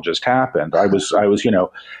 what the hell just happened? I was,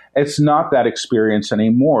 it's not that experience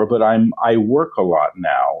anymore, but I work a lot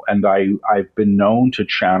now. And I've been known to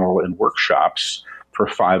channel in workshops for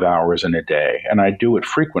 5 hours in a day. And I do it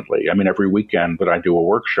frequently. I mean, every weekend that I do a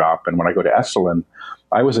workshop. And when I go to Esalen,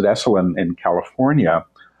 I was at Esalen in California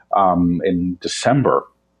in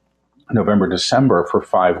November, December for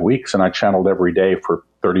 5 weeks. And I channeled every day for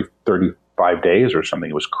 35 days or something.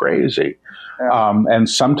 It was crazy. Yeah. And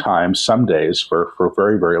sometimes, some days for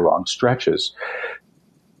very, very long stretches.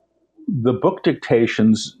 The book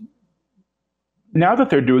dictations, now that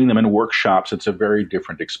they're doing them in workshops, it's a very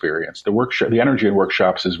different experience. The energy in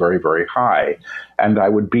workshops is very, very high, and I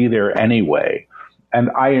would be there anyway. And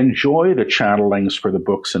I enjoy the channelings for the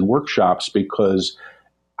books and workshops because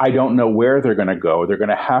I don't know where they're going to go. They're going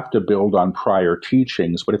to have to build on prior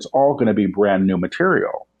teachings, but it's all going to be brand new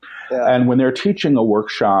material. Yeah. And when they're teaching a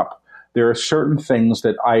workshop, there are certain things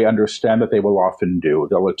that I understand that they will often do.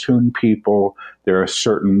 They'll attune people. There are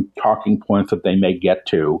certain talking points that they may get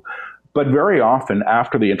to. But very often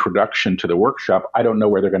after the introduction to the workshop, I don't know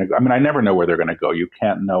where they're going to go. I mean, I never know where they're going to go. You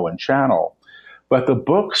can't know and channel. But the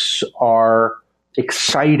books are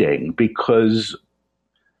exciting because,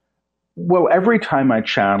 well, every time I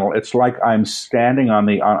channel, it's like I'm standing on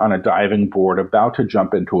a diving board about to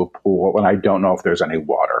jump into a pool, and I don't know if there's any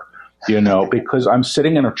water. Because I'm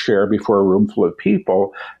sitting in a chair before a room full of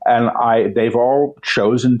people, and they've all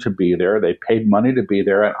chosen to be there. They paid money to be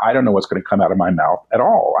there, and I don't know what's going to come out of my mouth at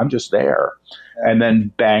all. I'm just there. And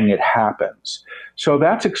then bang, it happens. So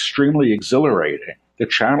that's extremely exhilarating. The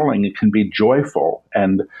channeling can be joyful,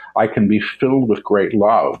 and I can be filled with great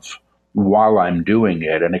love while I'm doing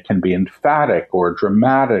it. And it can be emphatic or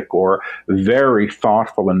dramatic or very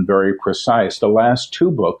thoughtful and very precise. The last 2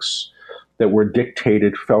 books that were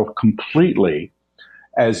dictated felt completely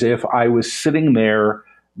as if I was sitting there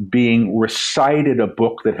being recited a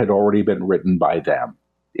book that had already been written by them.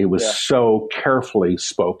 It was so carefully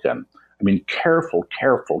spoken. I mean, careful.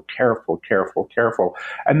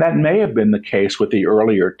 And that may have been the case with the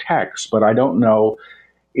earlier texts, but I don't know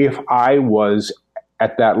if I was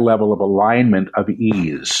at that level of alignment of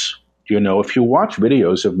ease. If you watch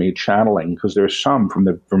videos of me channeling, because there's some from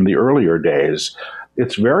the earlier days,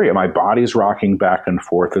 it's my body's rocking back and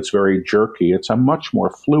forth. It's very jerky. It's a much more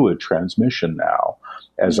fluid transmission now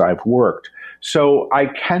as I've worked. So I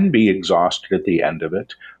can be exhausted at the end of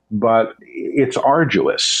it, but it's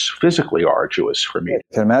arduous, physically arduous for me. I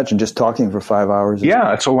can imagine just talking for 5 hours.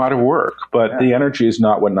 Yeah, it's a lot of work, but the energy is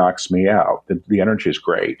not what knocks me out. The energy is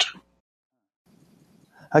great.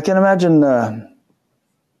 I can imagine...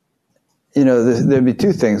 there'd be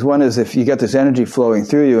 2 things. One is if you get this energy flowing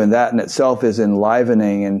through you, and that in itself is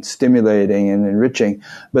enlivening and stimulating and enriching.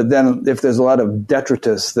 But then if there's a lot of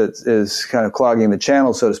detritus that is kind of clogging the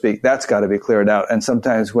channel, so to speak, that's got to be cleared out. And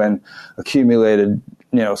sometimes when accumulated,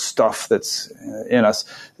 stuff that's in us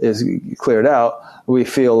is cleared out, we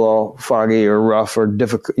feel all foggy or rough or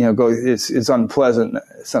difficult. It's unpleasant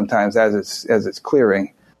sometimes as it's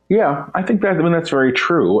clearing. Yeah, I think that's very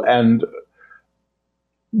true. And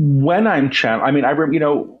when I'm channeling,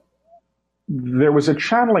 there was a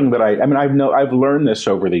channeling that I've learned this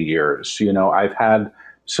over the years. I've had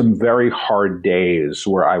some very hard days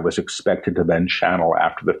where I was expected to then channel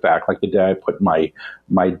after the fact, like the day I put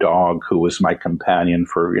my dog, who was my companion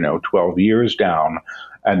for 12 years, down,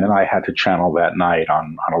 and then I had to channel that night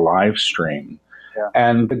on a live stream. Yeah.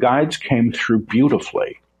 And the guides came through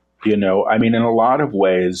beautifully. In a lot of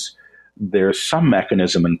ways, there's some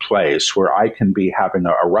mechanism in place where I can be having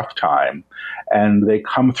a rough time, and they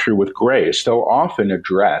come through with grace. They'll often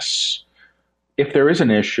address, if there is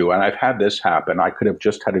an issue, and I've had this happen, I could have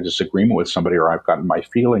just had a disagreement with somebody, or I've gotten my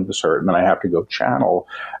feelings hurt, and then I have to go channel,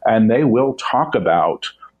 and they will talk about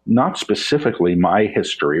not specifically my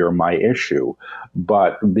history or my issue,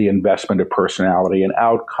 but the investment of personality and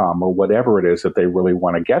outcome, or whatever it is that they really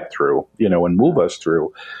want to get through, and move us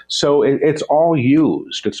through. So it's all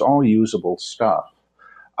used. It's all usable stuff.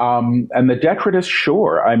 And the detritus,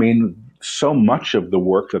 sure. So much of the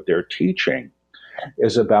work that they're teaching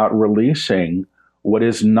is about releasing what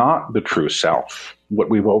is not the true self, what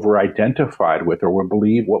we've over-identified with, or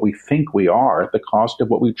what we think we are at the cost of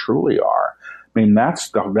what we truly are.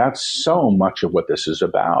 That's so much of what this is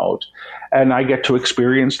about, and I get to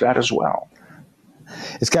experience that as well.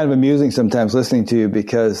 It's kind of amusing sometimes listening to you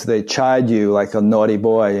because they chide you like a naughty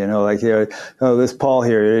boy, oh, this Paul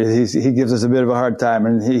here, he gives us a bit of a hard time,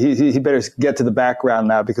 and he better get to the background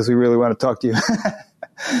now because we really want to talk to you.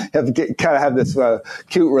 You have to kind of have this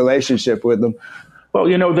cute relationship with them. Well,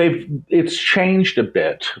 it's changed a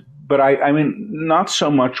bit, but I mean, not so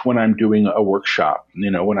much when I'm doing a workshop.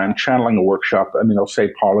 When I'm channeling a workshop, I mean, they'll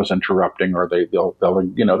say Paul is interrupting, or they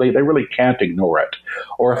really can't ignore it.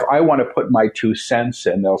 Or if I want to put my 2 cents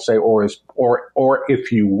in, they'll say, or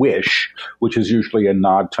if you wish, which is usually a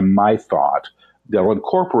nod to my thought. They'll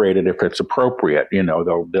incorporate it if it's appropriate.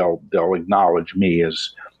 They'll acknowledge me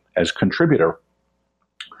as contributor.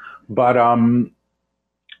 But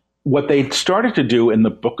what they started to do in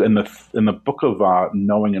the book of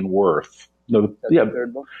Knowing and Worth, the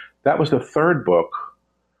third book? That was the third book.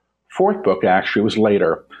 Fourth book actually was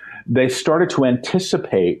later. They started to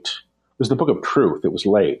anticipate. It was the Book of Truth. It was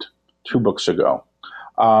late, 2 books ago.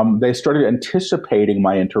 They started anticipating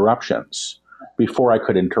my interruptions before I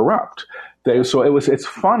could interrupt. It's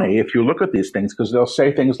funny if you look at these things, because they'll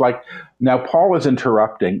say things like, now Paul is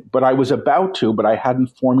interrupting, but I was about to, but I hadn't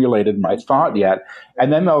formulated my thought yet.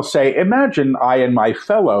 And then they'll say, imagine I and my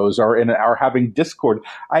fellows are having discord.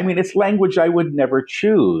 I mean, it's language I would never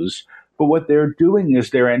choose. But what they're doing is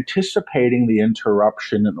they're anticipating the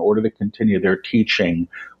interruption in order to continue their teaching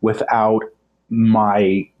without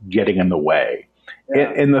my getting in the way.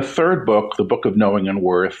 Yeah. In the third book, the Book of Knowing and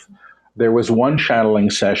Worth, there was one channeling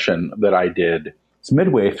session that I did. It's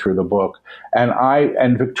midway through the book,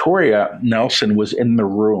 and Victoria Nelson was in the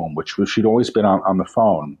room, she'd always been on the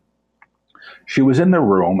phone. She was in the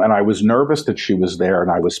room, and I was nervous that she was there.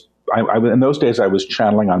 And I in those days I was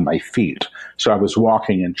channeling on my feet, so I was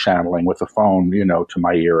walking and channeling with the phone, to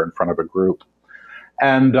my ear in front of a group.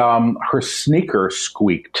 And her sneaker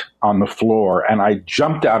squeaked on the floor, and I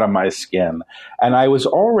jumped out of my skin, and I was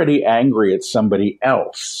already angry at somebody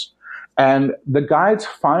else. And the guides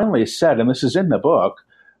finally said, and this is in the book,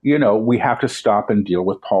 we have to stop and deal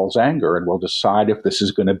with Paul's anger, and we'll decide if this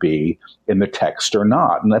is going to be in the text or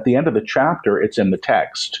not. And at the end of the chapter, it's in the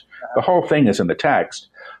text. The whole thing is in the text.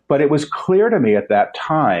 But it was clear to me at that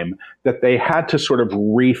time that they had to sort of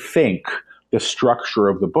rethink the structure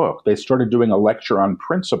of the book. They started doing a lecture on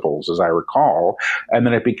principles, as I recall, and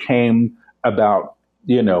then it became about,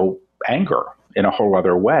 anger in a whole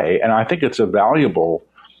other way. And I think it's a valuable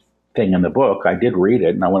thing in the book. I did read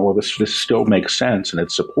it, and I went, well, this still makes sense, and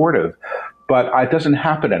it's supportive, but it doesn't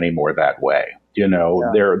happen anymore that way. Yeah.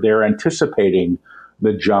 They're anticipating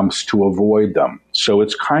the jumps to avoid them. So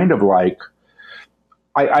it's kind of like,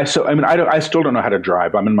 I still don't know how to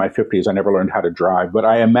drive. I'm in my 50s. I never learned how to drive, but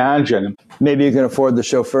I imagine maybe you can afford the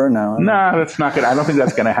chauffeur now. No, that's not good. I don't think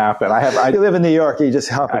that's going to happen. You live in New York. You just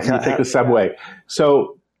hop. You take the subway.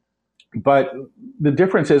 So, but the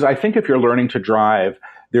difference is, I think if you're learning to drive,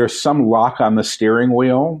 there's some lock on the steering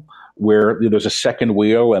wheel where there's a second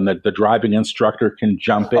wheel and the driving instructor can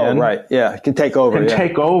jump in. Oh, right. Yeah. It can take over.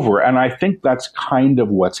 Take over. And I think that's kind of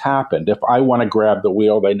what's happened. If I want to grab the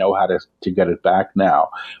wheel, they know how to get it back now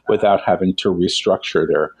without having to restructure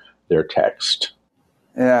their text.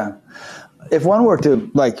 Yeah. If one were to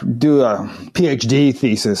do a PhD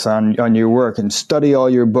thesis on your work and study all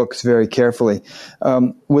your books very carefully,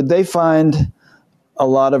 would they find a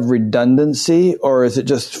lot of redundancy, or is it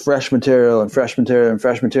just fresh material and fresh material and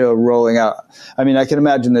fresh material rolling out? I mean, I can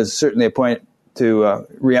imagine there's certainly a point to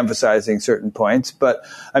re-emphasizing certain points, but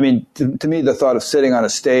I mean, to me, the thought of sitting on a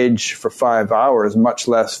stage for 5 hours, much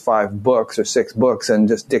less 5 books or 6 books, and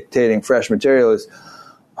just dictating fresh material is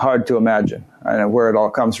hard to imagine. I don't know where it all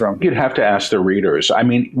comes from. You'd have to ask the readers. I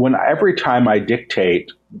mean, every time I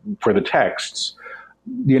dictate for the texts,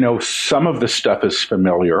 some of the stuff is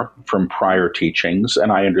familiar from prior teachings,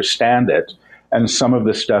 and I understand it, and some of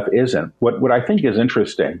the stuff isn't. What I think is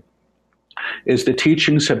interesting is the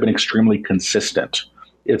teachings have been extremely consistent.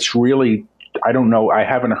 It's really, I don't know, I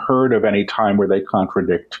haven't heard of any time where they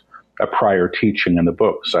contradict a prior teaching in the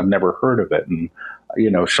books. I've never heard of it, and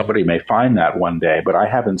somebody may find that one day, but I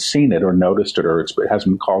haven't seen it or noticed it, or it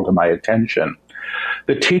hasn't been called to my attention.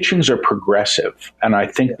 The teachings are progressive, and I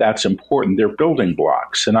think that's important. They're building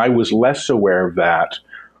blocks, and I was less aware of that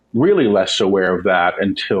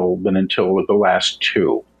until the last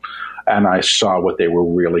 2. And I saw what they were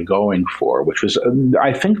really going for, which was,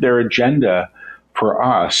 I think their agenda for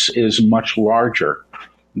us is much larger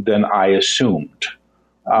than I assumed.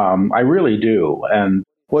 I really do. And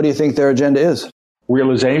what do you think their agenda is?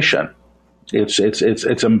 Realization.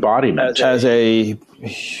 It's embodiment as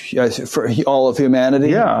for all of humanity.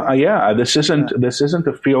 Yeah. This isn't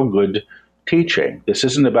a feel good teaching. This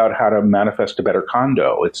isn't about how to manifest a better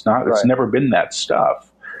condo. It's not. It's never been that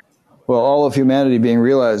stuff. Well, all of humanity being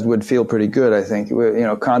realized would feel pretty good, I think.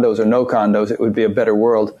 Condos or no condos, it would be a better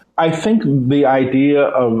world. I think the idea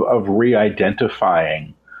of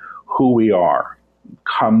re-identifying who we are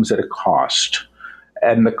comes at a cost.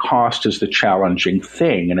 And the cost is the challenging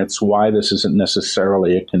thing. And it's why this isn't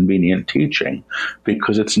necessarily a convenient teaching,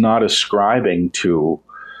 because it's not ascribing to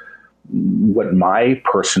what my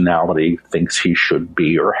personality thinks he should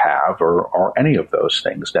be or have or any of those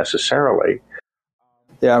things necessarily.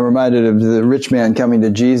 Yeah, I'm reminded of the rich man coming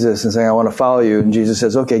to Jesus and saying, I want to follow you. And Jesus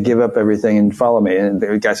says, okay, give up everything and follow me. And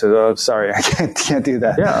the guy says, oh, sorry, I can't do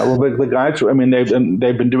that. Yeah, well, the guys, I mean,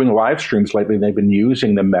 they've been doing live streams lately. They've been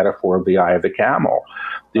using the metaphor of the eye of the camel,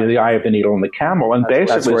 the eye of the needle and the camel. And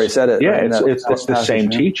basically, that's where he said it. Yeah, right? it's the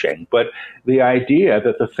same teaching. But the idea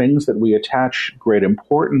that the things that we attach great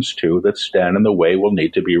importance to that stand in the way will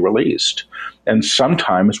need to be released. And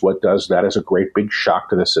sometimes what does that is a great big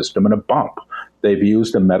shock to the system and a bump. They've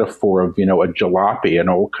used the metaphor of, a jalopy, an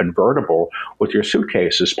old convertible with your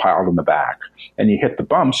suitcases piled in the back. And you hit the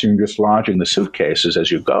bumps and you're just lodging the suitcases as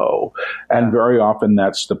you go. And very often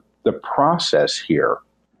that's the process here.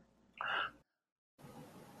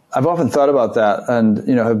 I've often thought about that and,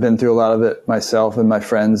 have been through a lot of it myself and my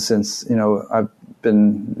friends since, I've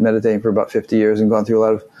been meditating for about 50 years and gone through a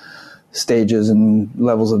lot of stages and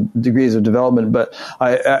levels of degrees of development, but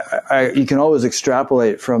you can always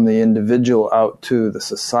extrapolate from the individual out to the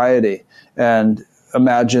society and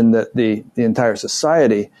imagine that the entire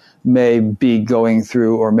society may be going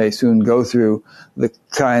through or may soon go through the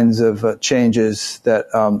kinds of changes that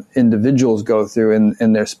individuals go through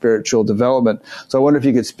in their spiritual development. So I wonder if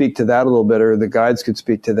you could speak to that a little bit, or the guides could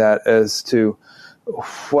speak to that as to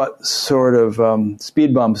what sort of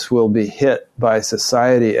speed bumps will be hit by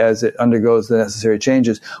society as it undergoes the necessary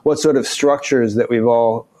changes? What sort of structures that we've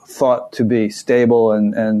all thought to be stable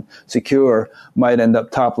and secure might end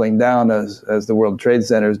up toppling down as the World Trade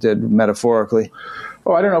Centers did metaphorically?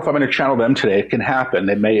 Oh, I don't know if I'm going to channel them today. It can happen.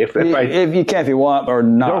 They may, if you can, if you want, or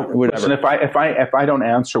not. No, whatever. Listen, if I don't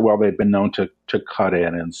answer well, they've been known to cut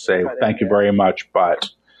in and say thank you very much, but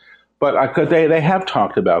they have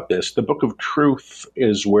talked about this. The Book of Truth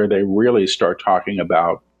is where they really start talking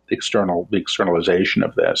about the externalization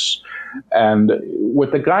of this. And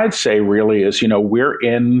what the guides say really is, we're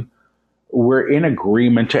in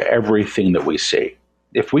agreement to everything that we see.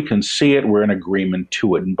 If we can see it, we're in agreement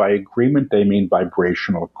to it. And by agreement, they mean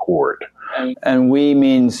vibrational accord. And we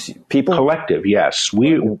means people? Collective, yes. I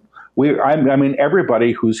mean,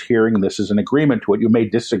 everybody who's hearing this is in agreement to it. You may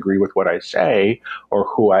disagree with what I say or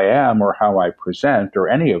who I am or how I present or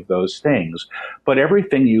any of those things. But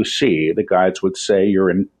everything you see, the guides would say you're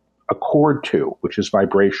in accord to, which is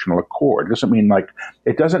vibrational accord.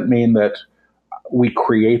 It doesn't mean that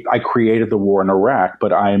I created the war in Iraq,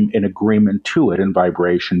 but I'm in agreement to it in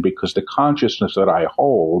vibration because the consciousness that I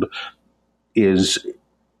hold is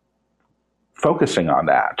focusing on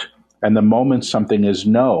that. And the moment something is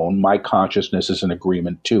known, my consciousness is in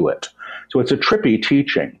agreement to it. So it's a trippy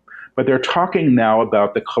teaching, but they're talking now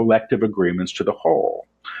about the collective agreements to the whole.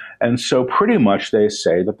 And so pretty much they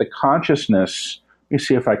say that the consciousness, let me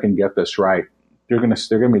see if I can get this right. They're going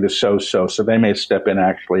to be the so they may step in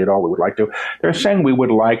actually at all we would like to. They're saying we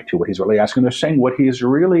would like to, what he's really asking. They're saying what he's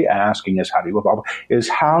really asking is how do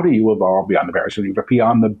you evolve beyond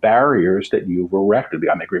the barriers that you've erected,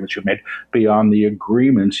 beyond the agreements you've made, beyond the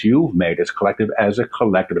agreements you've made as a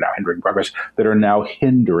collective and now hindering progress, that are now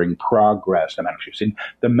hindering progress. And actually, you've seen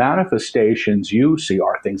the manifestations you see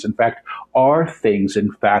are things in fact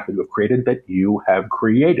that you have created, that you have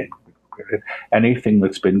created. Anything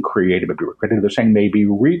that's been created may be recreated. They're saying may be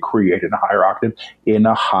recreated in a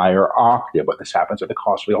higher octave. But this happens at the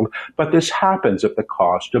cost of the old. But this happens at the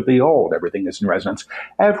cost of the old. Everything is in resonance.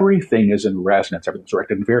 Everything is in resonance. Everything's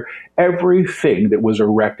erected in fear. Everything that was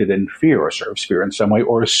erected in fear or serves fear in some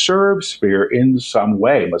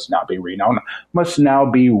way must now be renowned,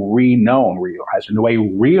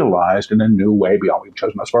 realized in a new way beyond what you've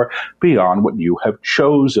chosen thus far, beyond what you have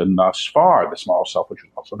chosen thus far. The small self, which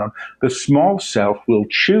is also known, the small self will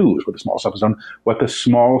choose what the small self has done, what the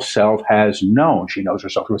small self has known. She knows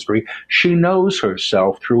herself through history. She knows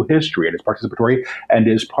herself through history and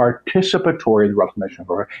is participatory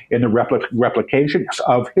in the replication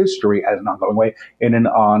of history as an ongoing way, in an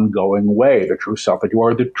ongoing way. The true self that you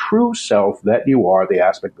are, the true self that you are, the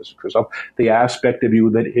aspect of the true self, the aspect of you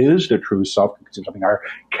that is the true self can conceive something higher,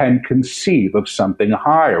 can conceive of something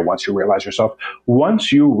higher once you realize yourself.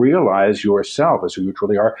 Once you realize yourself as who you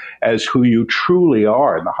truly are, as realize who you truly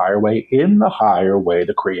are in the higher way,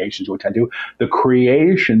 the creations you attend to, the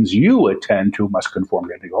creations you attend to must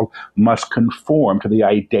conform to the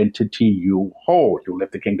identity you hold. You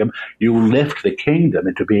lift the kingdom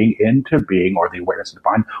into being, or the awareness of the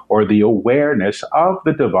divine, or the awareness of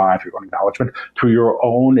the divine through your own acknowledgement, through your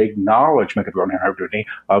own acknowledgement of your own inherent divinity,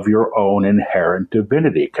 of your own inherent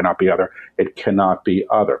divinity. It cannot be other. It cannot be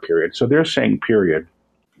other, period. So they're saying period.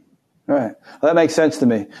 Right. Well, that makes sense to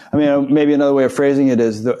me. I mean, maybe another way of phrasing it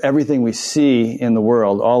is everything we see in the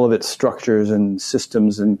world, all of its structures and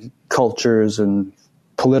systems and cultures and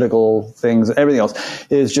political things, everything else,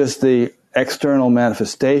 is just the external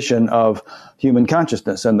manifestation of human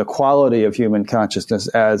consciousness and the quality of human consciousness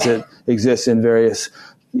as it exists in various,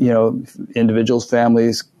 individuals,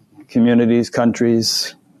 families, communities,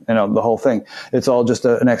 countries, the whole thing. It's all just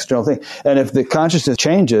an external thing. And if the consciousness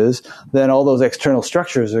changes, then all those external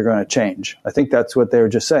structures are going to change. I think that's what they were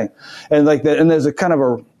just saying. And and there's a kind of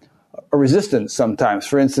a resistance sometimes.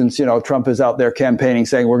 For instance, Trump is out there campaigning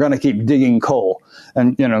saying we're going to keep digging coal.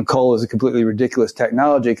 And, coal is a completely ridiculous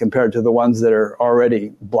technology compared to the ones that are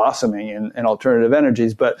already blossoming in alternative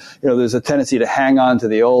energies. But, there's a tendency to hang on to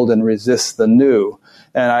the old and resist the new.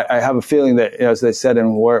 And I have a feeling that, as they said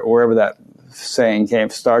in wherever that saying came,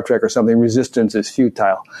 Star Trek or something, resistance is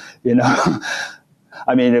futile,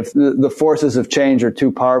 I mean, if the forces of change are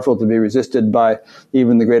too powerful to be resisted by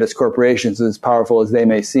even the greatest corporations, as powerful as they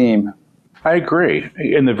may seem. I agree.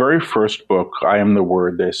 In the very first book, I Am the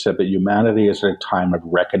Word, they said that humanity is at a time of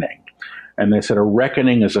reckoning. And they said a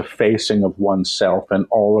reckoning is a facing of oneself and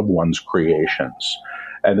all of one's creations.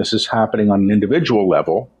 And this is happening on an individual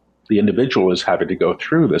level. The individual is having to go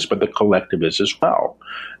through this, but the collective is as well.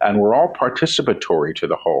 And we're all participatory to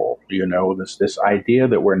the whole. This idea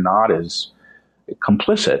that we're not as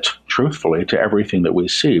complicit, truthfully, to everything that we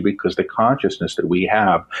see, because the consciousness that we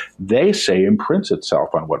have, they say, imprints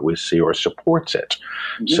itself on what we see or supports it.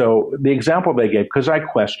 Mm-hmm. So the example they gave, because I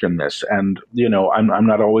question this, and, I'm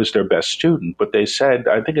not always their best student, but they said,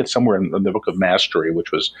 I think it's somewhere in the Book of Mastery,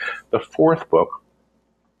 which was the fourth book,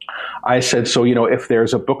 I said, so, if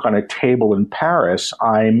there's a book on a table in Paris,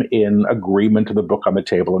 I'm in agreement to the book on the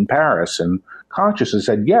table in Paris. And consciousness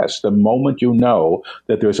said, yes, the moment you know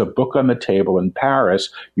that there's a book on the table in Paris,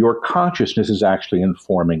 your consciousness is actually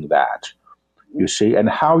informing that. You see, and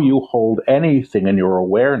how you hold anything in your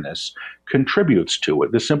awareness contributes to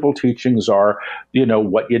it. The simple teachings are,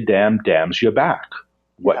 what you damn damns you back.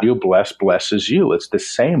 What you bless blesses you. It's the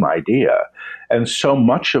same idea. And so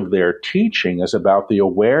much of their teaching is about the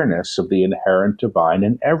awareness of the inherent divine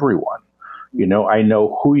in everyone. I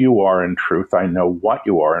know who you are in truth. I know what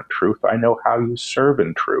you are in truth. I know how you serve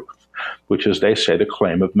in truth, which is, they say, the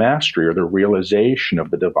claim of mastery, or the realization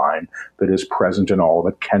of the divine that is present in all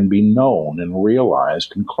that can be known and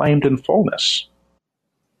realized and claimed in fullness.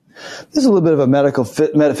 This is a little bit of a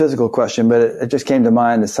metaphysical question, but it just came to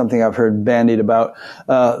mind as something I've heard bandied about.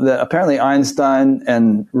 That apparently Einstein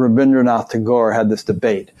and Rabindranath Tagore had this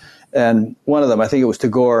debate. And one of them, I think it was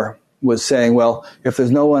Tagore, was saying, well, if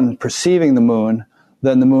there's no one perceiving the moon,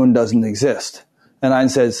 then the moon doesn't exist. And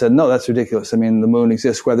Einstein said, no, that's ridiculous. I mean, the moon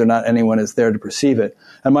exists whether or not anyone is there to perceive it.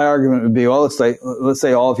 And my argument would be, well, let's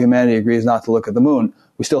say all of humanity agrees not to look at the moon.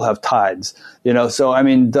 We still have tides, So, I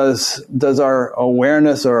mean, does our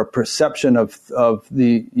awareness or perception of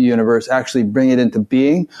the universe actually bring it into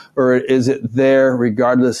being, or is it there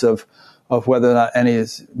regardless of whether or not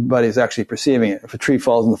anybody is actually perceiving it? If a tree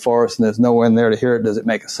falls in the forest and there's no one there to hear it, does it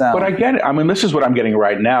make a sound? But I get it. I mean, this is what I'm getting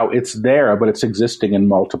right now. It's there, but it's existing in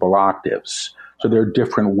multiple octaves. So there are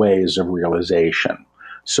different ways of realization.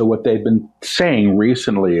 So what they've been saying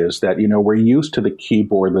recently is that, we're used to the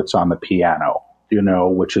keyboard that's on the piano,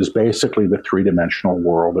 which is basically the three-dimensional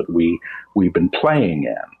world that we've been playing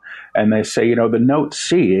in. And they say, the note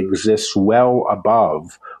C exists well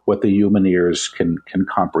above what the human ears can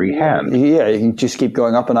comprehend. Yeah, you can just keep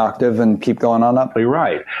going up an octave and keep going on up.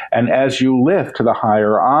 Right. And as you lift to the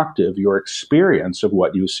higher octave, your experience of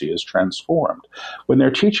what you see is transformed. When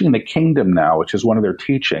they're teaching the kingdom now, which is one of their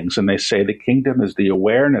teachings, and they say the kingdom is the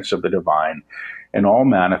awareness of the divine in all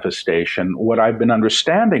manifestation, what I've been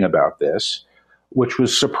understanding about this, which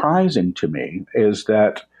was surprising to me, is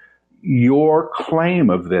that your claim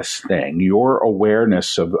of this thing, your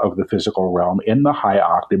awareness of the physical realm in the high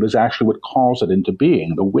octave, is actually what calls it into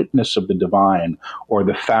being. The witness of the divine, or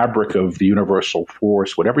the fabric of the universal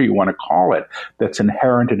force, whatever you want to call it, that's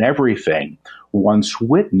inherent in everything, one's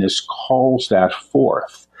witness calls that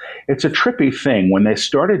forth. It's a trippy thing. When they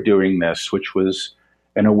started doing this, which was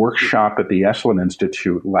in a workshop at the Esalen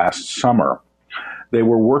Institute last summer, They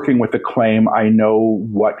were working with the claim, I know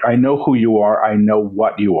who you are, I know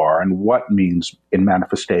what you are, and what means in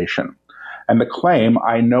manifestation. And the claim,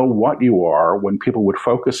 I know what you are, when people would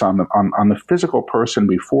focus on the physical person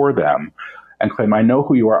before them and claim, I know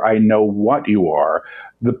who you are, I know what you are,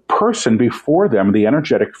 the person before them, the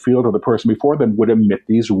energetic field of the person before them would emit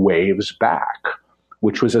these waves back,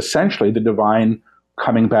 which was essentially the divine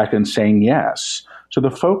coming back and saying yes. So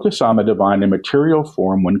the focus on the divine in material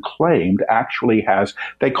form, when claimed, actually has,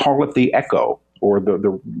 they call it the echo, or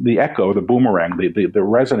the echo, the boomerang, the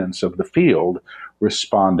resonance of the field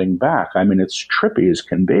responding back. I mean, it's trippy as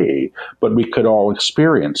can be, but we could all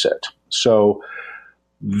experience it. So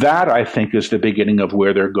that, I think, is the beginning of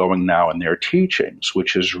where they're going now in their teachings,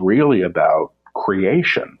 which is really about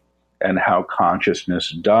creation and how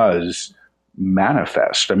consciousness does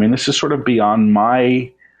manifest. I mean, this is sort of beyond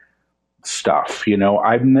my stuff.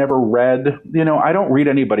 I've never read, I don't read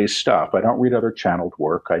anybody's stuff. I don't read other channeled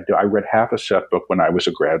work. I read Half a Set book when I was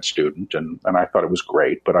a grad student, and I thought it was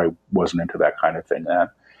great, but I wasn't into that kind of thing then.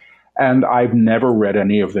 And I've never read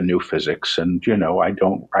any of the new physics, and,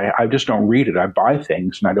 I just don't read it. I buy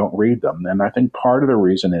things and I don't read them. And I think part of the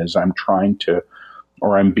reason is I'm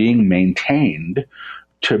being maintained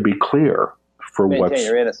to be clear for maintain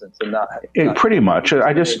your innocence and not pretty much.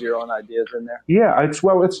 I just your own ideas in there. Yeah,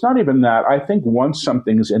 it's not even that. I think once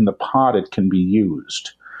something's in the pot, it can be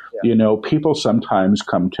used. Yeah. People sometimes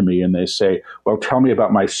come to me and they say, "Well, tell me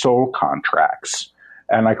about my soul contracts."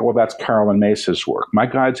 And I go, "Well, that's Carolyn Mace's work." My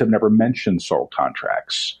guides have never mentioned soul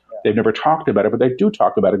contracts. Yeah. They've never talked about it, but they do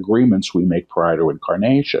talk about agreements we make prior to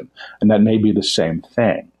incarnation, and that may be the same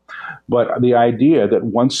thing. But the idea that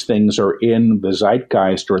once things are in the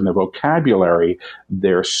zeitgeist or in the vocabulary,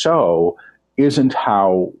 they're so, isn't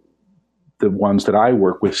how the ones that I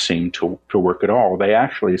work with seem to work at all. They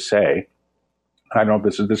actually say, I don't know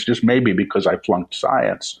if this just may be because I flunked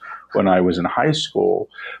science when I was in high school,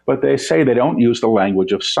 but they say they don't use the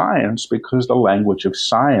language of science because the language of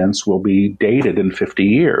science will be dated in 50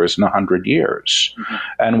 years, in 100 years. Mm-hmm.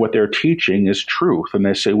 And what they're teaching is truth. And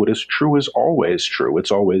they say what is true is always true.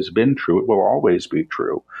 It's always been true. It will always be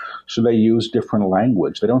true. So they use different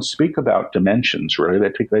language. They don't speak about dimensions, really.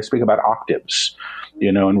 They speak about octaves,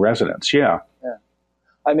 and resonance. Yeah.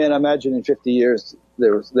 I mean, I imagine in 50 years,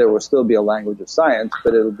 there will still be a language of science,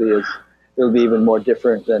 but it'll be even more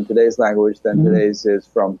different than today's language than today's is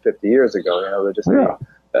from 50 years ago. They're just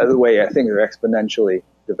the way I think they're exponentially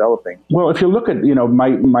developing. Well, if you look at,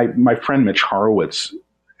 my friend Mitch Horowitz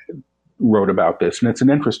wrote about this, and it's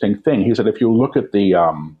an interesting thing. He said if you look at the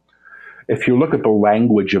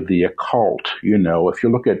language of the occult, if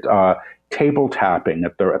you look at table tapping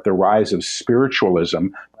at the rise of spiritualism.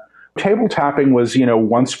 Table tapping was,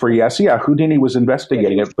 once for yes. Yeah, Houdini was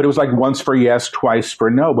investigating it, but it was like once for yes, twice for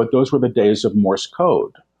no. But those were the days of Morse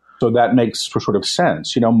code. So that makes sort of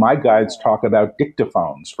sense. My guides talk about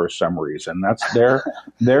dictaphones for some reason. That's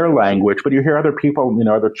their language. But you hear other people,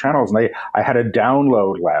 other channels, and I had a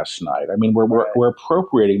download last night. I mean, we're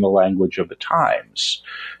appropriating the language of the times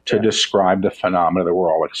to describe the phenomena that we're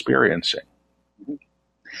all experiencing.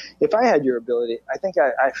 If I had your ability, I think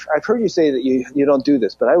I've heard you say that you don't do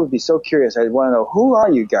this, but I would be so curious. I'd want to know, who are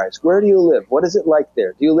you guys? Where do you live? What is it like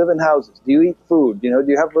there? Do you live in houses? Do you eat food? Do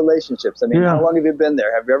you have relationships? I mean, How long have you been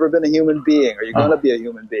there? Have you ever been a human being? Are you going to be a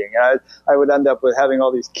human being? And I would end up with having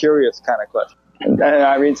all these curious kind of questions. And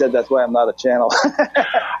Irene said that's why I'm not a channel.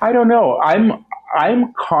 I don't know.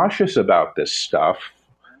 I'm cautious about this stuff.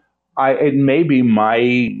 It may be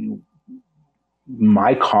my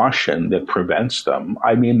caution that prevents them.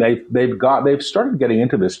 I mean, they've started getting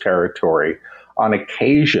into this territory on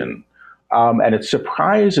occasion, and it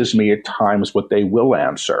surprises me at times what they will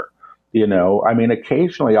answer. I mean,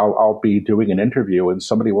 occasionally I'll be doing an interview and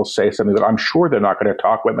somebody will say something that I'm sure they're not going to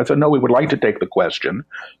talk about. I said, no, we would like to take the question,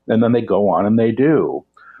 and then they go on and they do.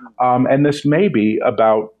 And this may be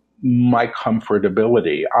about my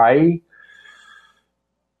comfortability. I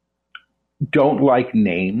don't like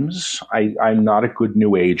names. I'm not a good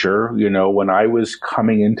New Ager. When I was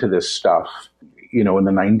coming into this stuff, in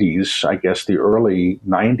the 90s, I guess the early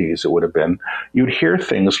 90s it would have been, you'd hear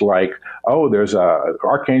things like, oh, there's a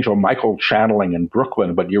Archangel Michael channeling in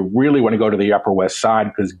Brooklyn, but you really want to go to the Upper West Side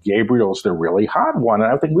because Gabriel's the really hot one.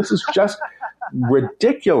 And I think this is just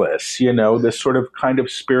ridiculous, this sort of kind of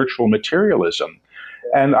spiritual materialism.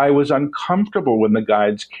 And I was uncomfortable when the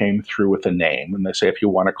guides came through with a name. And they say, if you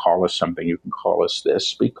want to call us something, you can call us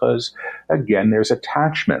this. Because again, there's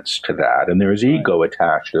attachments to that, and there's ego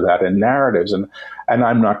attached to that, and narratives, and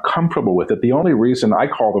I'm not comfortable with it. The only reason I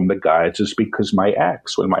call them the guides is because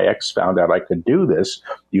when my ex found out I could do this,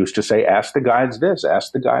 used to say, ask the guides this,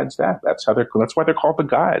 ask the guides that. That's why they're called the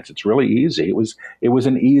guides. It's really easy. It was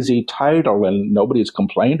an easy title, and nobody's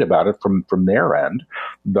complained about it from their end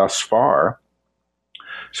thus far.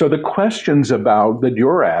 So the questions that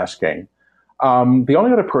you're asking, the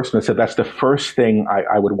only other person that said that's the first thing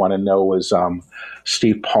I would want to know was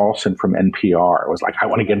Steve Paulson from NPR. It was like, I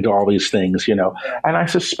want to get into all these things, and I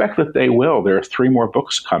suspect that they will. There are 3 more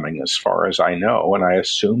books coming as far as I know, and I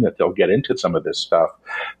assume that they'll get into some of this stuff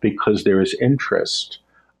because there is interest.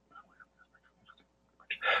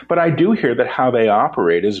 But I do hear that how they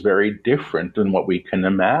operate is very different than what we can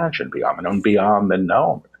imagine beyond the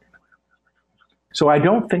known. So I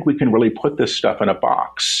don't think we can really put this stuff in a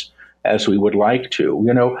box as we would like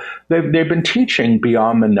to. They've been teaching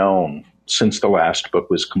beyond the known since the last book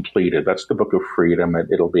was completed. That's the Book of Freedom.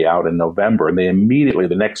 It'll be out in November. And they immediately,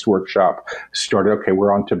 the next workshop started, okay,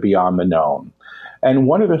 we're on to beyond the known. And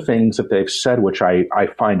one of the things that they've said, which I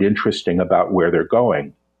find interesting about where they're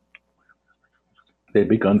going, they've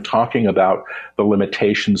begun talking about the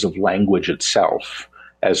limitations of language itself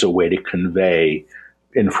as a way to convey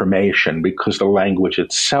information, because the language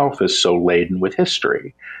itself is so laden with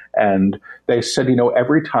history. And they said,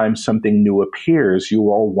 every time something new appears, you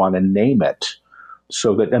all want to name it.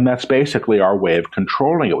 And that's basically our way of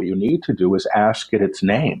controlling it. What you need to do is ask it its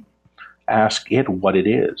name. Ask it what it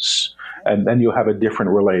is. And then you have a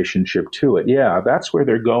different relationship to it. Yeah, that's where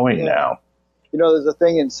they're going now. There's a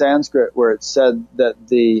thing in Sanskrit where it's said that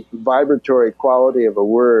the vibratory quality of a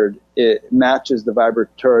word, it matches the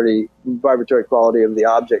vibratory quality of the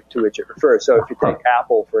object to which it refers. So if you take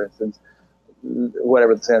apple, for instance,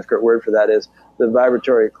 whatever the Sanskrit word for that is, the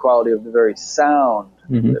vibratory quality of the very sound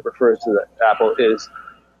that refers to the apple is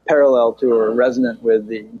parallel to or resonant with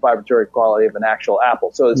the vibratory quality of an actual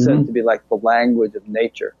apple. So it's said to be like the language of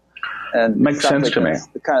nature. And makes sense to me.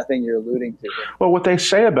 The kind of thing you're alluding to. Well, what they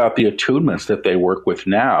say about the attunements that they work with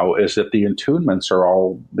now is that the attunements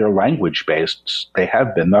they're language based. They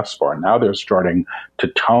have been thus far. Now they're starting to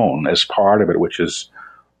tone as part of it, which is,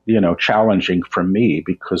 challenging for me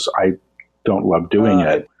because I don't love doing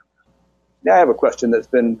it. Yeah, I have a question that's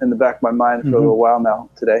been in the back of my mind for a little while now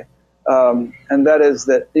today. And that is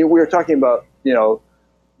that we were talking about,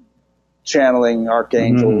 channeling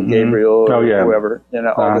Archangel Gabriel or whoever,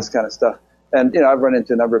 all this kind of stuff. And, I've run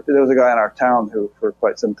into there was a guy in our town who for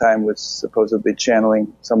quite some time was supposedly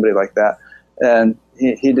channeling somebody like that. And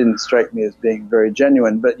he didn't strike me as being very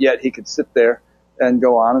genuine, but yet he could sit there and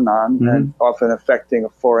go on and often affecting a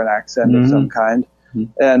foreign accent of some kind.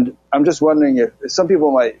 And I'm just wondering if some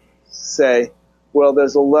people might say, well,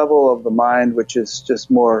 there's a level of the mind which is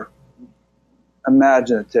just more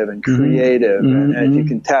imaginative and creative, and if you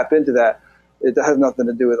can tap into that, it has nothing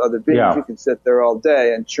to do with other beings. You can sit there all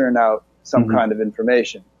day and churn out some kind of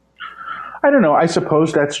information. I don't know. I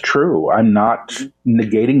suppose that's true. I'm not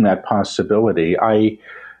negating that possibility.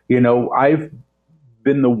 I've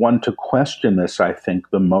been the one to question this, I think,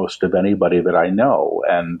 the most of anybody that I know.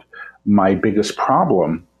 And my biggest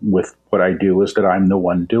problem with what I do is that I'm the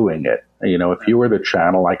one doing it. If you were the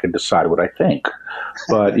channel, I could decide what I think.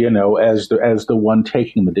 But, as the one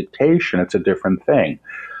taking the dictation, it's a different thing.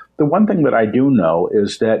 The one thing that I do know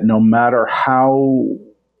is that no matter how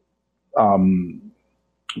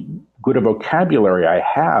good a vocabulary I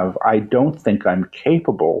have, I don't think I'm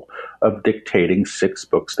capable of dictating 6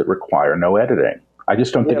 books that require no editing. I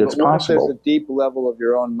just don't think it's possible. There's a deep level of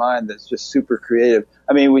your own mind that's just super creative.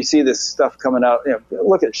 I mean, we see this stuff coming out.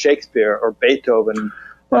 Look at Shakespeare or Beethoven. And,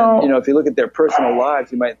 if you look at their personal lives,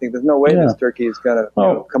 you might think there's no way this turkey is going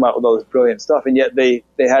to come out with all this brilliant stuff. And yet they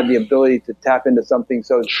had the ability to tap into something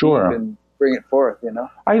so deep and bring it forth,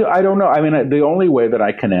 I don't know. I mean, the only way that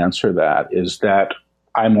I can answer that is that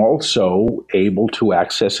I'm also able to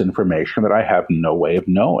access information that I have no way of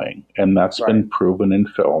knowing. And that's been proven and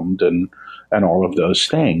filmed and all of those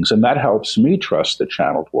things. And that helps me trust the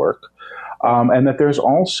channeled work. And that there's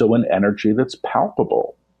also an energy that's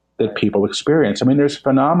palpable that people experience. I mean, there's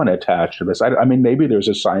phenomena attached to this. I mean, maybe there's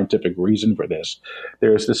a scientific reason for this.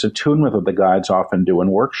 There's this attunement that the guides often do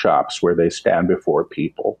in workshops where they stand before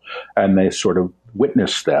people and they sort of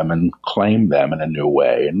witness them and claim them in a new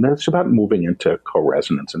way. And it's about moving into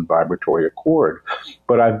co-resonance and vibratory accord.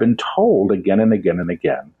 But I've been told again and again and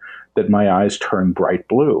again that my eyes turn bright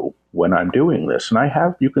blue when I'm doing this.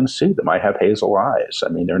 And you can see them. I have hazel eyes. I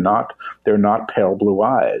mean, they're not pale blue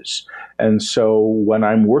eyes. And so when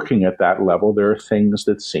I'm working at that level, there are things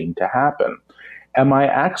that seem to happen. Am I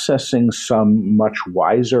accessing some much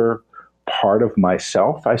wiser part of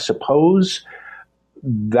myself, I suppose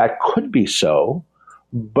that could be so,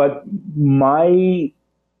 but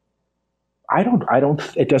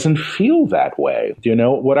it doesn't feel that way.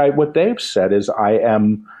 What they've said is I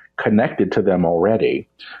am connected to them already.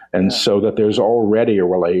 And so that there's already a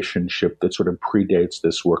relationship that sort of predates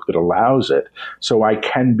this work that allows it. So I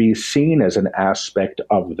can be seen as an aspect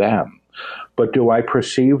of them. But do I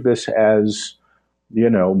perceive this as,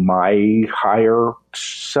 my higher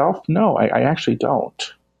self? No, I actually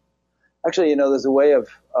don't. Actually, there's a way of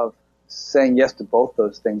saying yes to both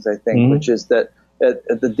those things, I think, which is that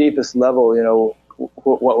at the deepest level,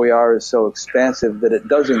 what we are is so expansive that it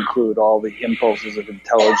does include all the impulses of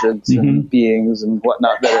intelligence and beings and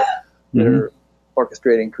whatnot that are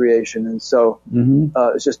orchestrating creation. And so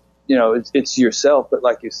it's just, it's yourself, but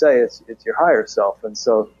like you say, it's your higher self. And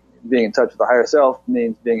so being in touch with the higher self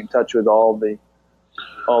means being in touch with all the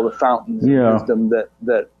fountains of wisdom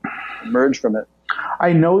that emerge from it.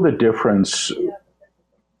 I know the difference.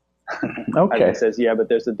 Okay. It says, but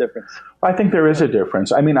there's a difference. I think there is a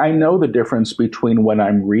difference. I mean, I know the difference between when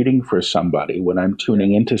I'm reading for somebody, when I'm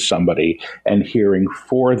tuning into somebody and hearing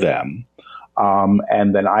for them,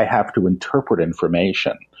 and then I have to interpret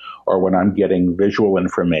information, or when I'm getting visual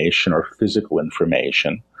information or physical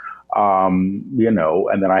information, and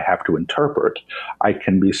then I have to interpret. I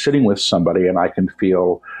can be sitting with somebody and I can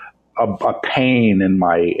feel a pain in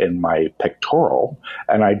my pectoral,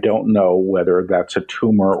 and I don't know whether that's a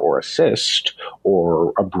tumor or a cyst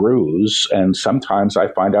or a bruise. And sometimes I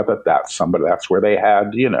find out that's where they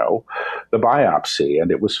had, the biopsy, and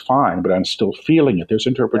it was fine, but I'm still feeling it. There's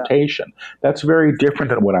interpretation. That's very different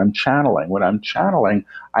than when I'm channeling. When I'm channeling,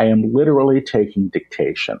 I am literally taking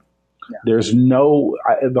dictation. There's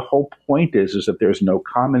the whole point is that there's no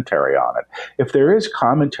commentary on it. If there is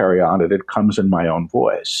commentary on it, it comes in my own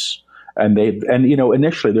voice. And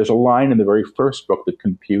initially there's a line in the very first book that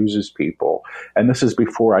confuses people. And this is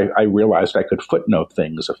before I realized I could footnote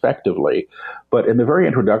things effectively. But in the very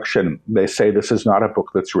introduction, they say this is not a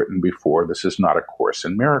book that's written before. This is not a Course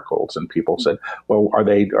in Miracles. And people said, well, are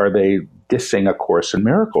they dissing A Course in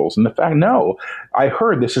Miracles? And the fact, no, I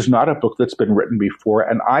heard this is not a book that's been written before.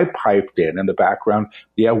 And I piped in the background,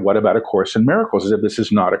 what about A Course in Miracles? As if this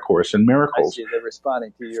is not A Course in Miracles. I see, they're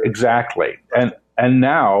responding to your... Exactly. And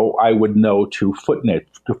now I would know to footnote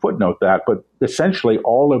that, but essentially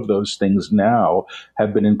all of those things now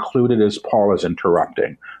have been included as Paul is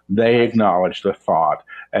interrupting. They acknowledge the thought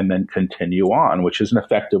and then continue on, which is an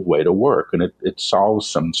effective way to work, and it solves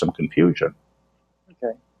some confusion.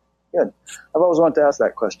 Okay, good. I've always wanted to ask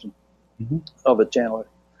that question of a channeler.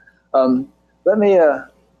 Let me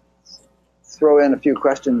throw in a few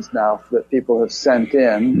questions now that people have sent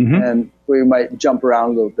in, and we might jump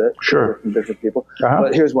around a little bit. Sure. From different people.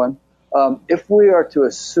 But here's one. If we are to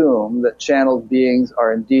assume that channeled beings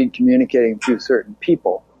are indeed communicating to certain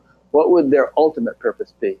people, what would their ultimate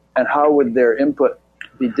purpose be? And how would their input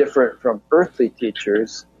be different from earthly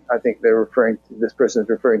teachers? I think this person is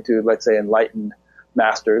referring to, let's say, enlightened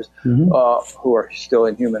masters who are still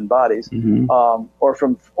in human bodies, or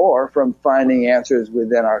from finding answers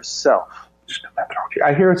within ourselves.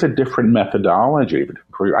 I hear it's a different methodology.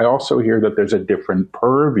 I also hear that there's a different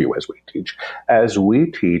purview as we teach. As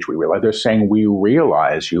we teach, we realize they're saying we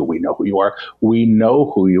realize you, we know who you are, we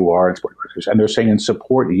know who you are, and they're saying and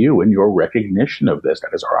support you in your recognition of this.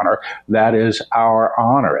 That is our honor. That is our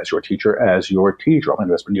honor as your teacher, as your teacher. Our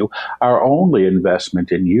investment in you, our only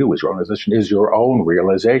investment in you as your organization is your own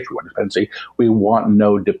realization. We want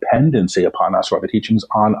no dependency upon us or the teachings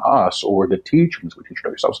on us or the teachings we teach to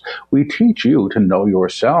ourselves. We teach you to know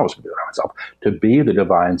yourselves, to be the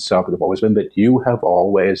divine self that have always been, that you have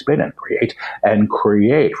always been, and create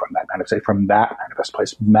from that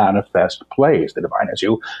manifest place, the divine as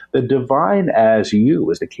you. The divine as you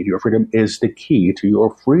is the key to your freedom, is the key to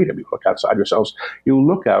your freedom. You look outside yourselves. You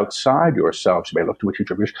look outside yourselves. You may look to a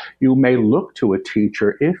teacher if you wish. You may look to a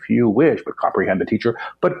teacher if you wish, but comprehend the teacher,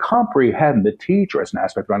 but comprehend the teacher as an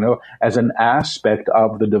aspect of, as an aspect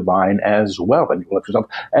of the divine as well. And you will lift yourself,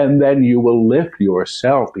 and then you will lift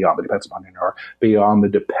yourself beyond the dependence upon him or beyond the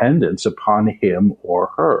dependence upon him or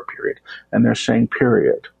her, period. And they're saying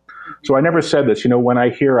period. So I never said this. When I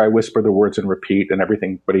hear, I whisper the words and repeat and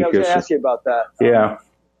everything. But I was going to ask you about that. Yeah.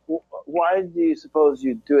 Why do you suppose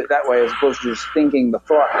you do it that way as opposed to just thinking the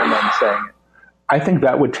thought and then saying it? I think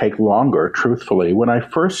that would take longer, truthfully. When I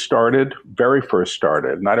very first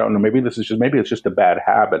started, and I don't know, maybe it's just a bad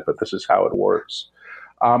habit, but this is how it works.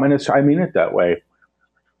 And I mean it that way.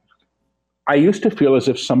 I used to feel as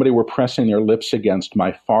if somebody were pressing their lips against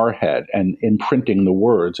my forehead and imprinting the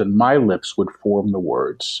words, and my lips would form the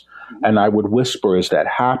words. And I would whisper as that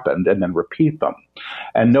happened and then repeat them.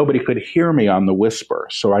 And nobody could hear me on the whisper.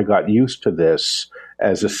 So I got used to this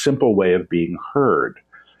as a simple way of being heard.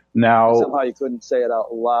 Now, somehow you couldn't say it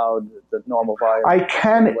out loud, the normal volume. I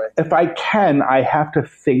can, if I can, I have to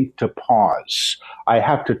think to pause. I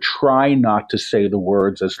have to try not to say the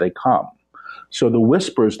words as they come. So the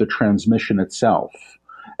whisper is the transmission itself.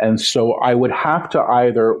 And so I would have to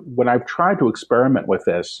either, when I've tried to experiment with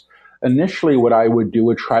this, initially what I would do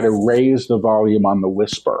would try to raise the volume on the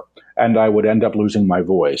whisper, and I would end up losing my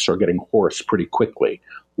voice or getting hoarse pretty quickly,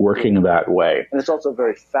 working that way. And it's also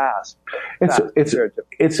very fast.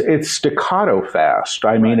 It's staccato fast.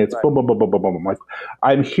 I mean, it's boom, boom, boom, boom, boom, boom. Like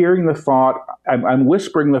I'm hearing the thought, I'm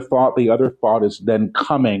whispering the thought, the other thought is then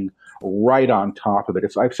coming right on top of it.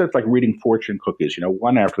 I've said it's like reading fortune cookies,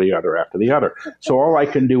 one after the other after the other. So all I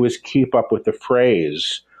can do is keep up with the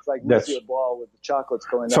phrase. It's like Lucy Ball with the chocolates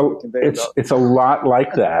going up the conveyor belt. It's a lot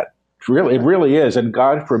like that. It really is. And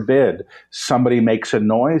God forbid somebody makes a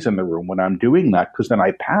noise in the room when I'm doing that, because then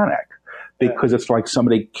I panic. Because it's like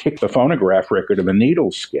somebody kicked the phonograph record and the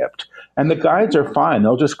needle skipped. And the guides are fine.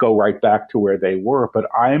 They'll just go right back to where they were. But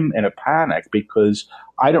I'm in a panic because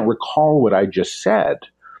I don't recall what I just said.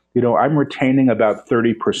 I'm retaining about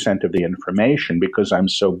 30% of the information because I'm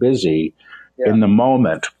so busy in the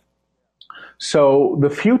moment. So the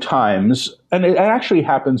few times, and it actually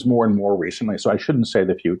happens more and more recently, so I shouldn't say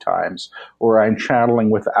the few times, where I'm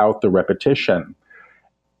channeling without the repetition,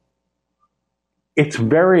 it's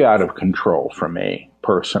very out of control for me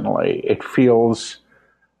personally. It feels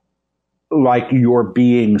like you're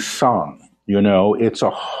being sung, it's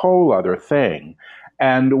a whole other thing.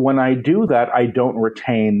 And when I do that, I don't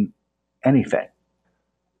retain anything.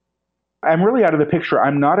 I'm really out of the picture.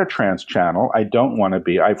 I'm not a trance channel. I don't want to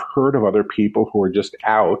be. I've heard of other people who are just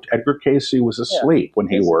out. Edgar Cayce was asleep when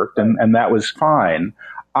he worked, and that was fine.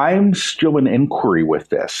 I'm still in inquiry with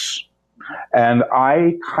this. And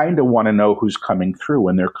I kind of want to know who's coming through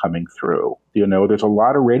when they're coming through. There's a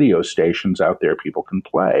lot of radio stations out there people can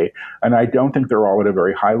play, and I don't think they're all at a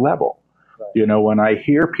very high level. When I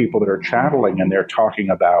hear people that are channeling and they're talking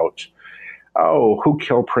about, who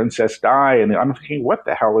killed Princess Di? And I'm thinking, what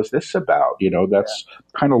the hell is this about? That's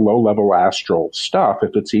kind of low-level astral stuff,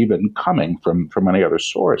 if it's even coming from any other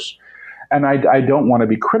source. And I don't want to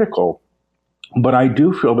be critical, but I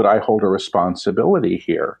do feel that I hold a responsibility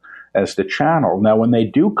here as the channel. Now, when they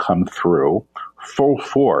do come through full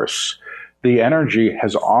force, the energy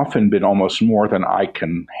has often been almost more than I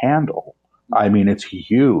can handle. I mean, it's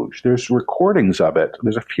huge. There's recordings of it.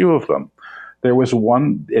 There's a few of them. There was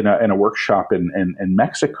one in a workshop in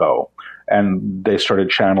Mexico, and they started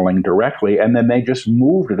channeling directly, and then they just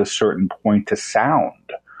moved at a certain point to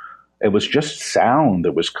sound. It was just sound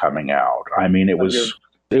that was coming out. I mean, it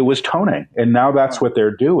was toning, and now that's what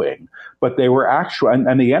they're doing. But they were actual,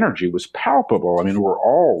 and the energy was palpable. I mean, we're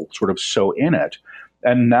all sort of so in it.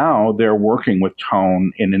 And now they're working with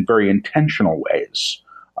tone in very intentional ways.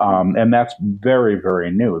 And that's very, very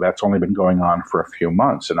new. That's only been going on for a few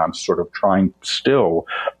months, and I'm sort of trying still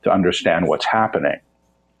to understand what's happening.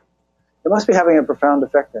 It must be having a profound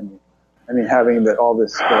effect on you. I mean, having all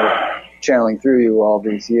this channeling through you all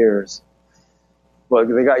these years. Well,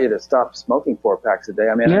 they got you to stop smoking 4 packs a day.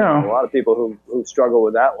 I mean, I know a lot of people who struggle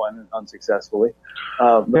with that one unsuccessfully.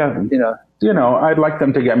 I'd like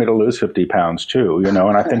them to get me to lose 50 pounds too, and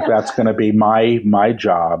I think that's going to be my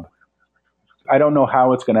job. I don't know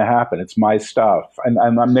how it's going to happen. It's my stuff. And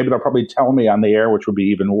maybe they'll probably tell me on the air, which would be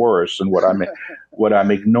even worse than what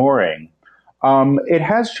I'm ignoring. It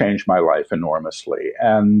has changed my life enormously.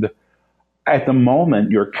 And at the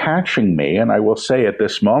moment you're catching me, and I will say at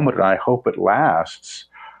this moment, and I hope it lasts,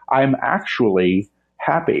 I'm actually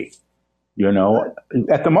happy.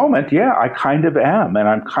 At the moment, I kind of am. And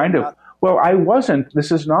I'm kind of, this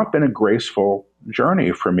has not been a graceful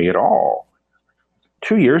journey for me at all.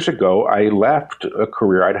 2 years ago, I left a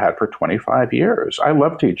career I'd had for 25 years. I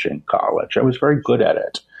loved teaching college. I was very good at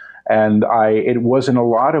it. And it was in a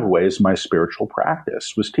lot of ways my spiritual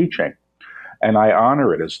practice was teaching. And I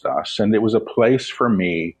honor it as thus. And it was a place for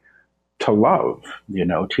me to love,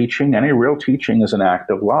 teaching. Any real teaching is an act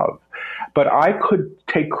of love. But I could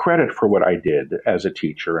take credit for what I did as a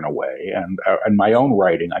teacher in a way. And my own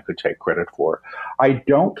writing I could take credit for. I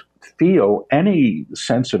don't feel any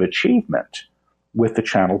sense of achievement with the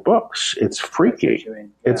channel books. It's freaky.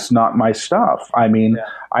 It's not my stuff. I mean,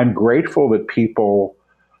 I'm grateful that people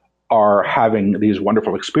are having these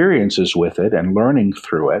wonderful experiences with it and learning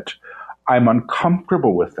through it. I'm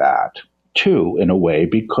uncomfortable with that too, in a way,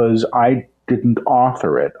 because I didn't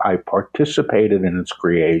author it. I participated in its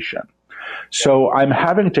creation. So I'm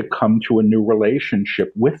having to come to a new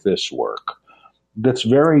relationship with this work that's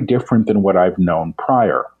very different than what I've known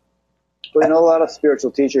prior. Well, a lot of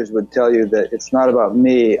spiritual teachers would tell you that it's not about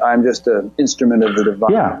me. I'm just an instrument of the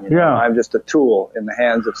divine. I'm just a tool in the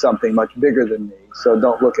hands of something much bigger than me. So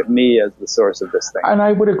don't look at me as the source of this thing. And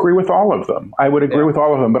I would agree with all of them.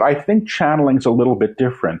 But I think channeling's a little bit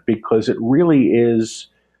different because it really is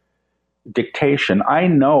dictation. I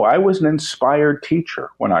know I was an inspired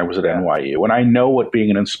teacher when I was at NYU, and I know what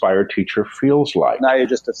being an inspired teacher feels like. Now you're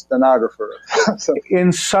just a stenographer.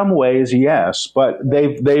 In some ways, yes, but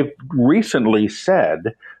they've recently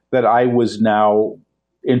said that I was now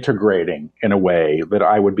integrating in a way that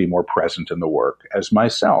I would be more present in the work as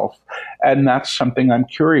myself, and that's something I'm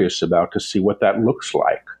curious about to see what that looks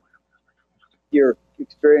like. Your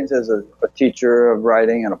experience as a teacher of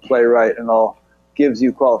writing and a playwright and all gives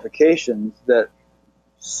you qualifications that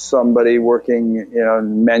somebody working,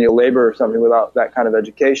 in manual labor or something without that kind of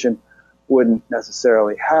education wouldn't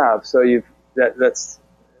necessarily have. So it's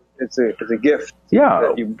a gift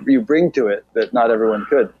that you bring to it that not everyone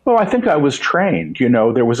could. Well, I think I was trained.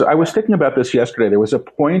 I was thinking about this yesterday. There was a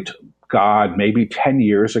point, maybe 10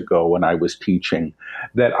 years ago when I was teaching,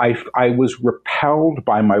 that I was repelled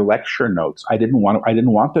by my lecture notes. I didn't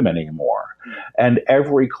want them anymore. And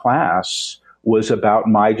every class was about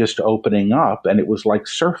my just opening up, and it was like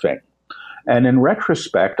surfing. And in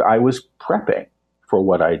retrospect, I was prepping for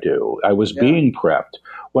what I do. I was being prepped.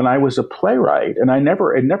 When I was a playwright, and it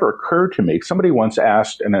never occurred to me, somebody once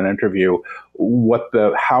asked in an interview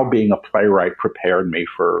how being a playwright prepared me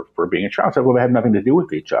for being a child. I said, well, they had nothing to do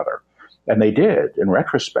with each other. And they did, in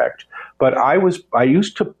retrospect. But I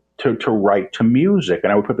used to write to music,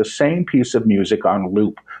 and I would put the same piece of music on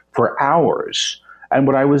loop for hours. And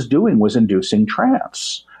what I was doing was inducing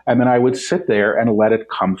trance. And then I would sit there and let it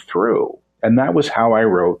come through. And that was how I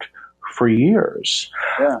wrote for years.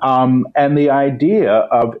 Yeah. And the idea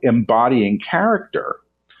of embodying character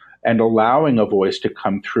and allowing a voice to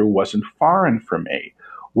come through wasn't foreign for me.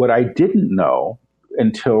 What I didn't know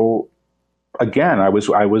until, again, I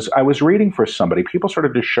was reading for somebody. People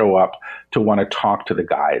started to show up to want to talk to the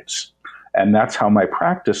guides. And that's how my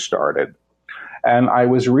practice started. And I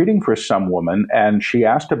was reading for some woman, and she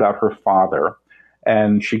asked about her father,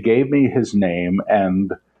 and she gave me his name,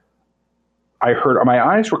 and I heard, my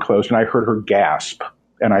eyes were closed, and I heard her gasp.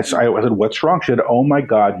 And I said, what's wrong? She said, oh my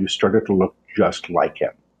God, you started to look just like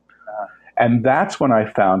him. And that's when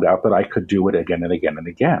I found out that I could do it again and again and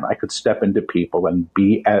again. I could step into people and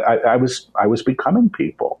be, I was becoming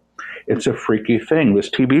people. It's a freaky thing. This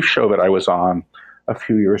TV show that I was on a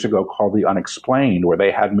few years ago called The Unexplained, where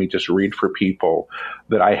they had me just read for people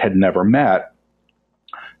that I had never met.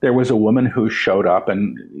 There was a woman who showed up,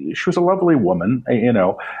 and she was a lovely woman,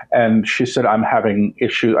 and she said, I'm having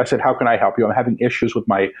issues. I said, how can I help you? I'm having issues with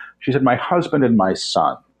she said, my husband and my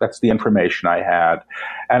son. That's the information I had.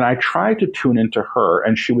 And I tried to tune into her,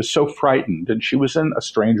 and she was so frightened, and she was in a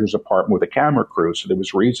stranger's apartment with a camera crew, so there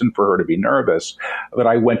was reason for her to be nervous, that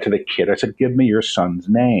I went to the kid. I said, give me your son's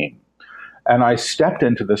name. And I stepped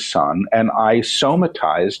into the son, and I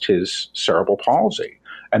somatized his cerebral palsy.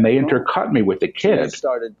 And they intercut me with the kid. It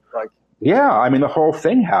started the whole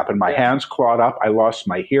thing happened. My hands clawed up. I lost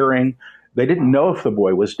my hearing. They didn't know if the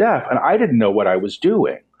boy was deaf, and I didn't know what I was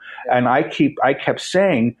doing. Yeah. And I kept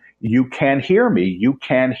saying, you can't hear me. You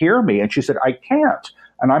can't hear me. And she said, I can't.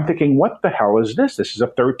 And I'm thinking, what the hell is this? This is a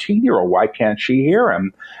 13-year-old. Why can't she hear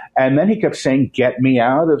him? And then he kept saying, get me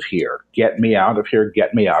out of here. Get me out of here.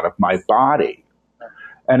 Get me out of my body.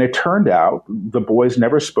 And it turned out the boy's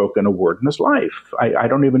never spoken a word in his life. I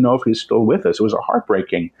don't even know if he's still with us. It was a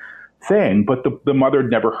heartbreaking thing, but the mother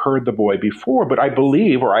had never heard the boy before. But I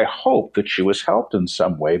believe, or I hope, that she was helped in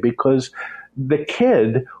some way, because the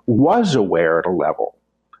kid was aware at a level.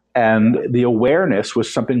 And the awareness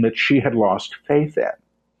was something that she had lost faith in.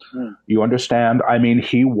 You understand? I mean,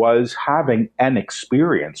 he was having an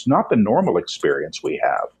experience, not the normal experience we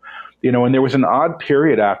have. And there was an odd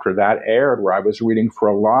period after that aired where I was reading for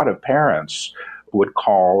a lot of parents who would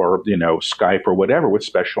call or, Skype or whatever with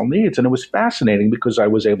special needs. And it was fascinating because I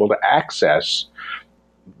was able to access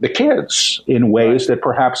the kids in ways that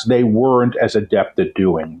perhaps they weren't as adept at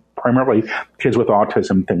doing. Primarily kids with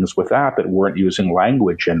autism, things with that weren't using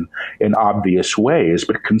language in obvious ways,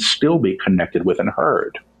 but can still be connected with and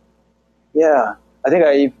heard. Yeah. I think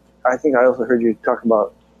I also heard you talk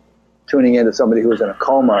about tuning into somebody who was in a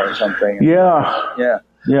coma or something. Yeah.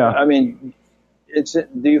 I mean,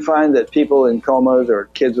 do you find that people in comas or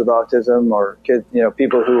kids with autism or kids,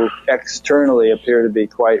 people who externally appear to be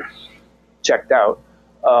quite checked out,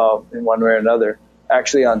 in one way or another,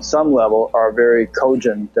 actually on some level are very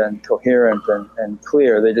cogent and coherent and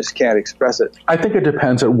clear. They just can't express it. I think it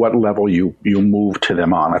depends at what level you move to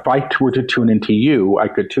them on. If I were to tune into you, I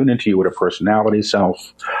could tune into you at a personality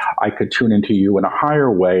self. I could tune into you in a higher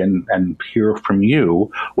way and hear from you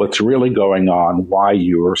what's really going on, why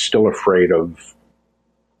you're still afraid of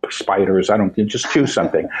spiders. I don't just choose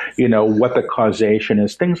something, what the causation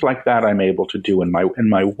is, things like that I'm able to do in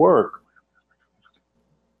my work.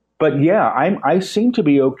 But yeah, I seem to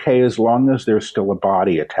be okay as long as there's still a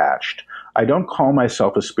body attached. I don't call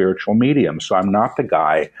myself a spiritual medium, so I'm not the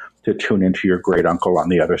guy to tune into your great uncle on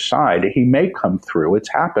the other side. He may come through.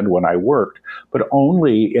 It's happened when I worked, but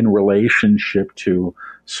only in relationship to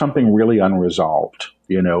something really unresolved,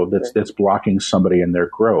 that's blocking somebody in their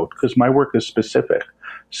growth, because my work is specific.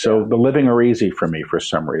 So the living are easy for me for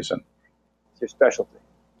some reason. It's your specialty.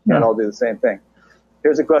 Can't all do the same thing.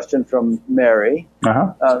 Here's a question from Mary.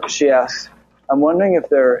 She asks, I'm wondering if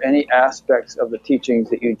there are any aspects of the teachings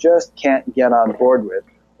that you just can't get on board with,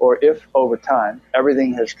 or if, over time,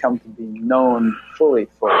 everything has come to be known fully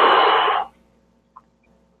for you.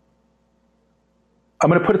 I'm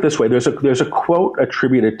going to put it this way. There's a quote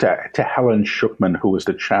attributed to Helen Schucman, who was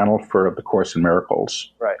the channel for the Course in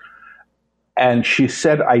Miracles. Right. And she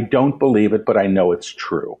said, I don't believe it, but I know it's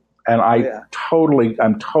true. And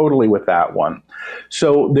I'm totally with that one.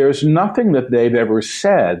 So there's nothing that they've ever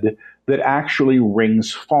said that actually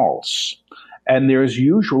rings false. And there's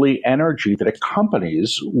usually energy that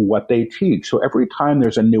accompanies what they teach. So every time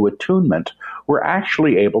there's a new attunement, we're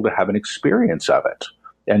actually able to have an experience of it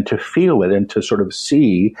and to feel it and to sort of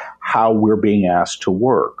see how we're being asked to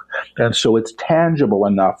work. And so it's tangible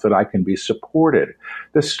enough that I can be supported.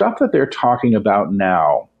 The stuff that they're talking about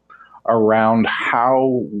now around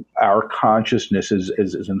how our consciousness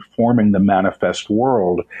is informing the manifest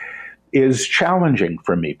world is challenging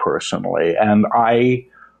for me personally. And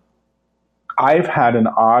I've had an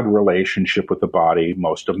odd relationship with the body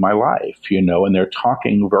most of my life, and they're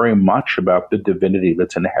talking very much about the divinity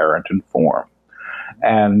that's inherent in form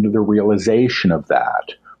and the realization of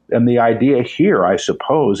that. And the idea here, I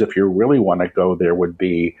suppose, if you really want to go there, would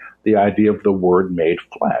be the idea of the Word made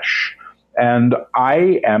flesh. And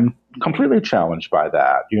I am completely challenged by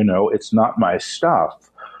that. It's not my stuff.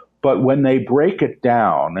 But when they break it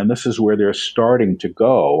down, and this is where they're starting to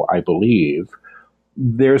go, I believe,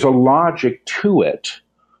 there's a logic to it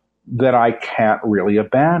that I can't really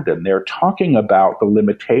abandon. They're talking about the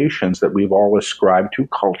limitations that we've all ascribed to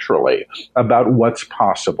culturally about what's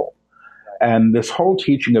possible. And this whole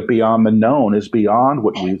teaching of beyond the known is beyond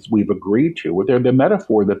what we've agreed to. The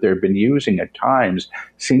metaphor that they've been using at times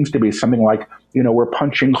seems to be something like, we're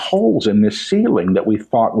punching holes in this ceiling that we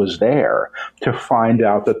thought was there to find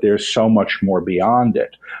out that there's so much more beyond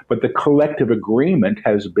it. But the collective agreement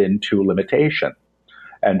has been to limitation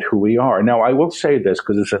and who we are. Now, I will say this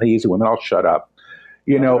because it's an easy one, and I'll shut up.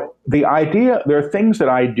 The idea, there are things that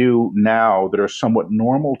I do now that are somewhat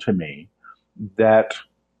normal to me that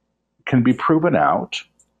can be proven out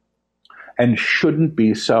and shouldn't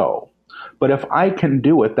be so. But if I can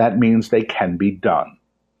do it, that means they can be done.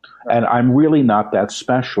 And I'm really not that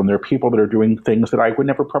special. And there are people that are doing things that I would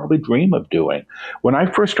never probably dream of doing. When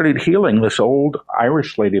I first started healing, this old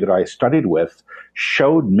Irish lady that I studied with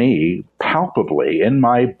showed me palpably in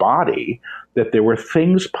my body that there were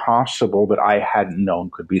things possible that I hadn't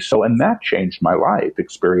known could be so. And that changed my life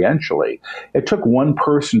experientially. It took one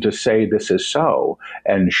person to say this is so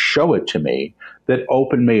and show it to me that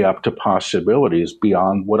opened me up to possibilities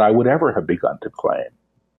beyond what I would ever have begun to claim.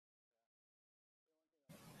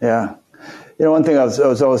 Yeah. One thing that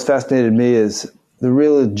was always fascinated me is the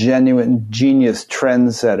real genuine genius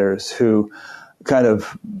trendsetters who kind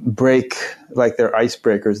of break, like they're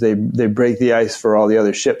icebreakers. They break the ice for all the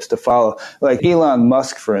other ships to follow. Like Elon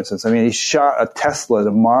Musk, for instance. I mean, he shot a Tesla to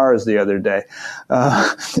Mars the other day.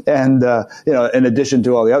 In addition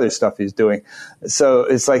to all the other stuff he's doing. So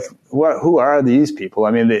it's like, who are these people?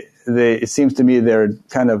 I mean, it seems to me they're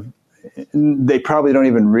kind of, they probably don't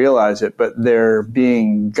even realize it, but they're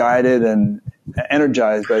being guided and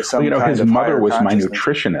energized by some kind of higher consciousness. His mother was my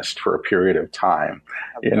nutritionist for a period of time.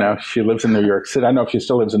 She lives in New York City. I don't know if she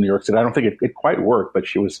still lives in New York City. I don't think it quite worked, but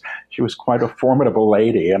she was quite a formidable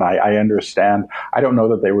lady, and I understand. I don't know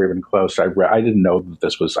that they were even close. I didn't know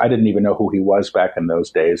that I didn't even know who he was back in those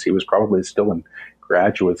days. He was probably still in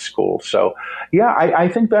graduate school. So, yeah, I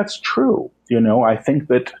think that's true. I think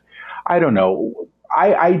that, I don't know,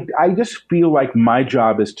 I just feel like my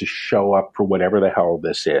job is to show up for whatever the hell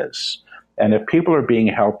this is. And if people are being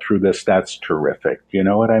helped through this, that's terrific. You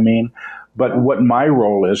know what I mean? But what my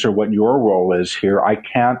role is, or what your role is here, I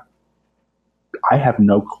can't I have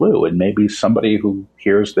no clue. And maybe somebody who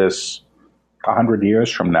hears this 100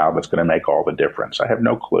 years from now that's going to make all the difference. I have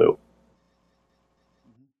no clue.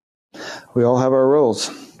 We all have our roles.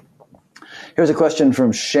 Here's a question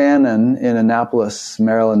from Shannon in Annapolis,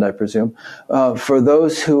 Maryland, I presume. For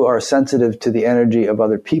those who are sensitive to the energy of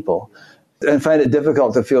other people and find it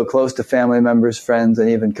difficult to feel close to family members, friends, and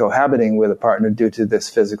even cohabiting with a partner due to this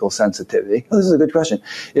physical sensitivity. This is a good question.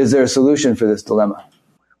 Is there a solution for this dilemma?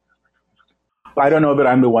 I don't know that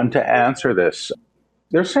I'm the one to answer this.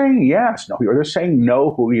 They're saying yes, no, or they're saying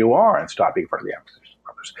know who you are and stop being frightened of the manifestations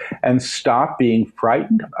of others, and stop being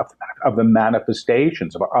frightened of the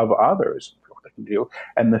manifestations of others, what they can do,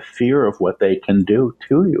 and the fear of what they can do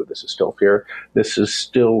to you. This is still fear. This is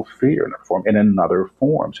still fear in another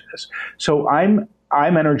form. So I'm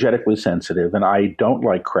energetically sensitive, and I don't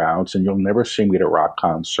like crowds, and you'll never see me at a rock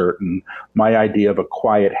concert. And my idea of a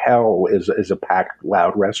quiet hell is a packed,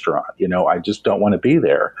 loud restaurant. I just don't want to be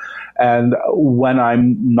there. And when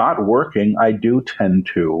I'm not working, I do tend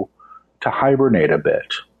to hibernate a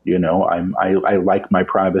bit. I like my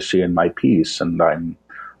privacy and my peace, and I'm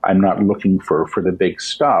not looking for the big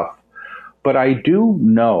stuff. But I do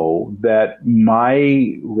know that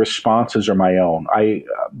my responses are my own.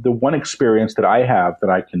 The one experience that I have that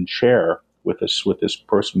I can share with this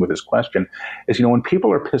person with this question is, when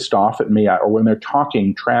people are pissed off at me or when they're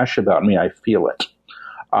talking trash about me, I feel it.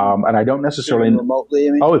 And I don't necessarily remotely.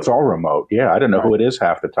 You mean? Oh, it's all remote. Yeah, I don't know who it is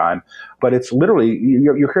half the time, but it's literally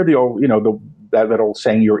you hear the old that old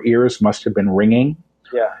saying, your ears must have been ringing.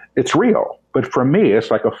 Yeah, it's real. But for me,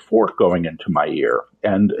 it's like a fork going into my ear.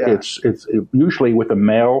 And it's usually with a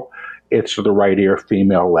male, it's the right ear,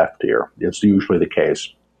 female left ear. It's usually the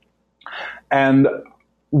case. And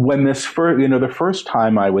when the first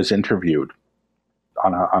time I was interviewed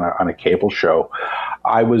on a cable show,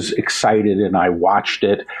 I was excited and I watched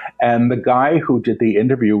it. And the guy who did the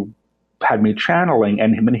interview had me channeling,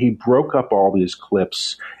 and he broke up all these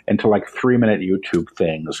clips into like 3-minute YouTube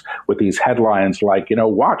things with these headlines like,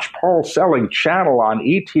 watch Paul Selling channel on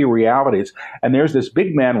ET realities. And there's this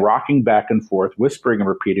big man rocking back and forth, whispering and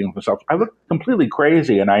repeating himself. I look completely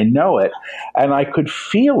crazy, and I know it. And I could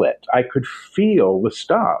feel it. I could feel the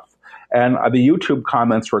stuff. And the YouTube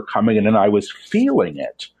comments were coming in, and I was feeling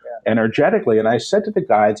it energetically. And I said to the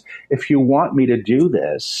guys, if you want me to do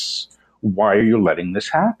this, why are you letting this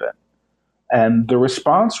happen? And the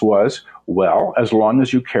response was, well, as long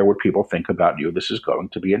as you care what people think about you, this is going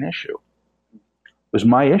to be an issue. It was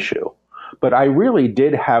my issue. But I really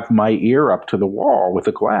did have my ear up to the wall with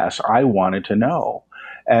the glass. I wanted to know.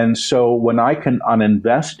 And so when I can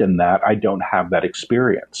uninvest in that, I don't have that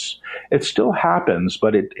experience. It still happens,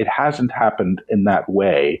 but it hasn't happened in that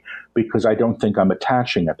way because I don't think I'm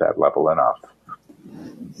attaching at that level enough.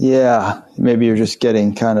 Yeah, maybe you're just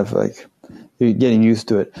getting kind of like, you're getting used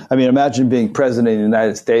to it. I mean, imagine being president of the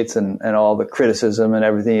United States and all the criticism and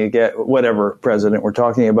everything you get, whatever president we're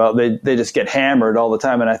talking about, they just get hammered all the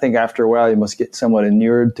time. And I think after a while, you must get somewhat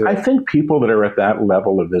inured to it. I think people that are at that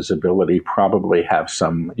level of visibility probably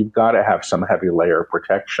you've got to have some heavy layer of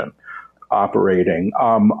protection operating.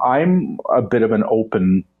 I'm a bit of an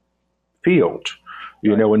open field,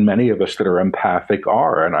 and many of us that are empathic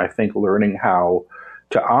are. And I think learning how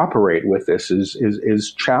to operate with this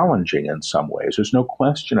is challenging in some ways. There's no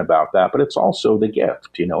question about that, but it's also the gift.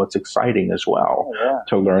 It's exciting as well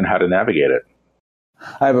to learn how to navigate it.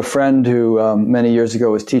 I have a friend who many years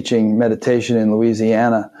ago was teaching meditation in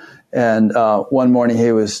Louisiana. And one morning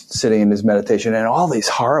he was sitting in his meditation and all these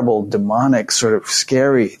horrible, demonic, sort of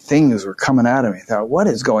scary things were coming at him. He thought, what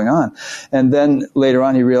is going on? And then later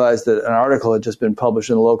on he realized that an article had just been published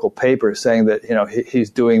in a local paper saying that, he's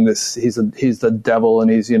doing this, he's the devil, and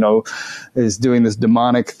he's doing this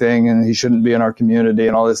demonic thing, and he shouldn't be in our community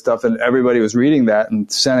and all this stuff. And everybody was reading that and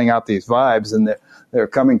sending out these vibes, and they're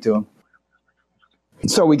coming to him.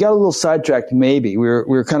 So we got a little sidetracked, maybe. We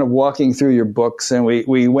were kind of walking through your books, and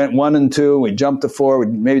we went 1 and 2, we jumped to 4, we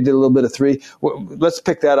maybe did a little bit of 3. Let's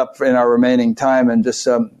pick that up in our remaining time and just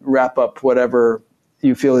wrap up whatever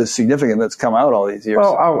you feel is significant that's come out all these years.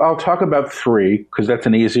 Well, I'll talk about 3, because that's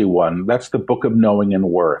an easy one. That's the Book of Knowing and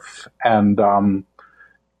Worth. And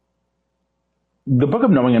the Book of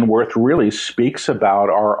Knowing and Worth really speaks about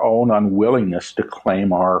our own unwillingness to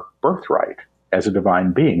claim our birthright as a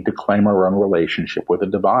divine being, to claim our own relationship with the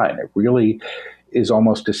divine. It really is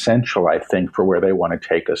almost essential, I think, for where they want to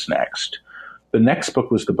take us next. The next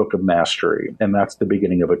book was the Book of Mastery, and that's the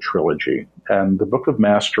beginning of a trilogy. And the Book of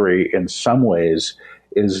Mastery, in some ways,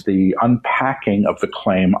 is the unpacking of the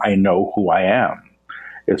claim, I know who I am.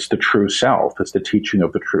 It's the true self. It's the teaching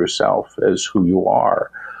of the true self as who you are.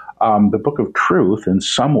 The Book of Truth, in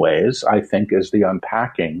some ways, I think, is the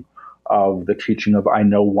unpacking of the teaching of I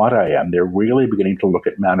know what I am. They're really beginning to look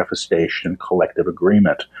at manifestation and collective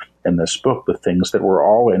agreement in this book, the things that we're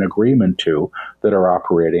all in agreement to that are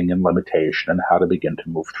operating in limitation and how to begin to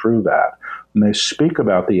move through that. And they speak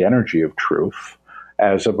about the energy of truth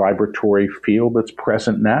as a vibratory field that's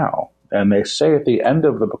present now. And they say at the end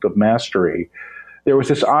of the Book of Mastery, there was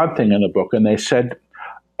this odd thing in the book, and they said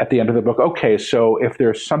at the end of the book, okay, so if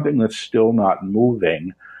there's something that's still not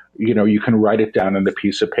moving, you can write it down on a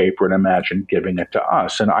piece of paper and imagine giving it to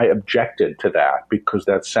us. And I objected to that because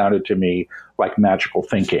that sounded to me like magical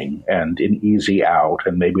thinking and an easy out,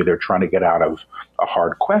 and maybe they're trying to get out of a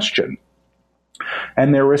hard question.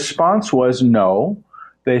 And their response was no.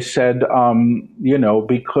 They said,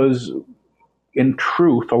 because in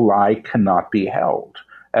truth, a lie cannot be held,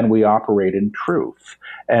 and we operate in truth.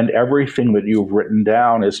 And everything that you've written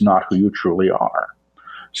down is not who you truly are.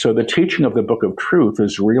 So the teaching of the Book of Truth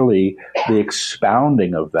is really the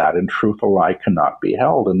expounding of that. In truth, a lie cannot be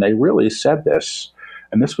held. And they really said this,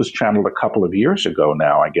 and this was channeled a couple of years ago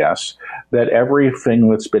now, I guess, that everything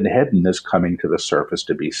that's been hidden is coming to the surface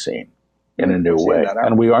to be seen in a new way.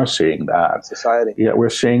 And we are seeing that. Society. Yeah, we're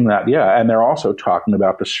seeing that. Yeah. And they're also talking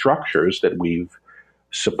about the structures that we've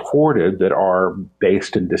supported that are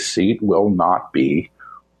based in deceit will not be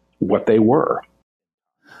what they were.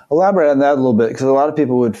 Elaborate on that a little bit, because a lot of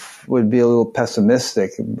people would be a little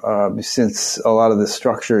pessimistic since a lot of the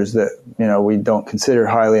structures that we don't consider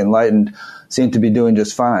highly enlightened seem to be doing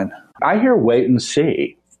just fine. I hear wait and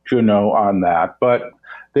see, on that, but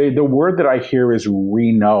the word that I hear is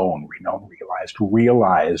renown, realized,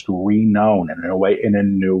 renown in a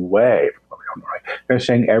new way. They're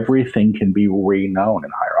saying everything can be reknown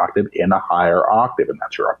in a higher octave, and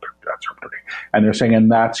that's your opportunity. And they're saying,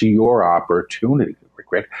 and that's your opportunity,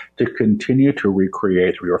 to continue to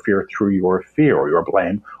recreate through your fear, or your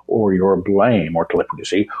blame, or to lift what you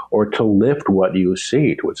see, or to lift what you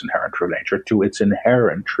see to its inherent true nature, to its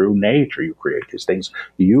inherent true nature. You create these things.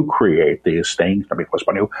 You create these things. Not being forced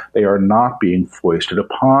upon you. They are not being foisted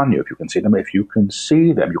upon you. If you can see them, if you can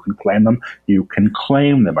see them, you can claim them. You can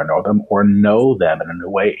claim them, or know them in a new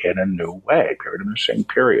way. Period. In the same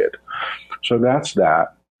period. So that's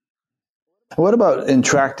that. What about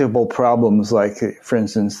intractable problems like, for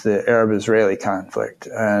instance, the Arab-Israeli conflict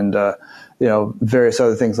and, various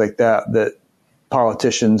other things like that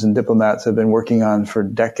politicians and diplomats have been working on for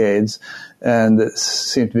decades and that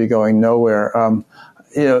seem to be going nowhere?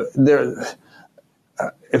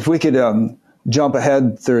 If we could jump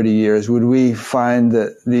ahead 30 years, would we find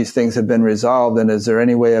that these things have been resolved? And is there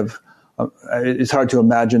any way it's hard to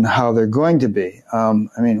imagine how they're going to be.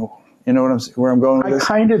 You know where I'm going with this? I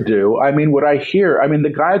kind of do. What I hear, the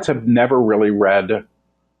guides have never really read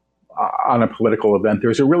on a political event.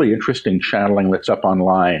 There's a really interesting channeling that's up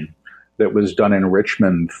online that was done in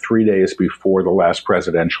Richmond 3 days before the last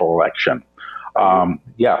presidential election.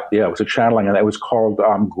 It was a channeling, and it was called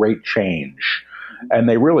Great Change. And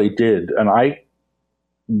they really did. And I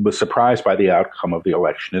was surprised by the outcome of the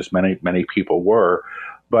election, as many, many people were.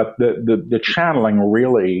 But the channeling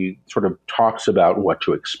really sort of talks about what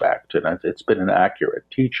to expect, and it's been an accurate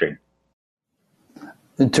teaching.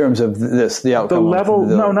 In terms of the outcome. The level,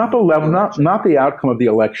 not the level, not the outcome of the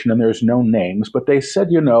election, and there's no names. But they said,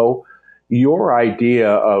 your idea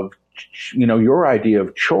of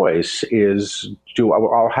choice is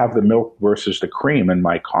I'll have the milk versus the cream in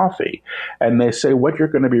my coffee, and they say what you're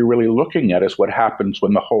going to be really looking at is what happens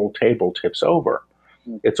when the whole table tips over.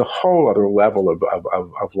 It's a whole other level of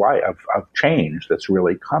change that's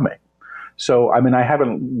really coming. So, I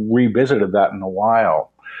haven't revisited that in a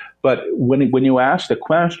while. But when you ask the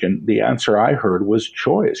question, the answer I heard was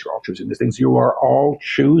choice. You're all choosing these things. You are all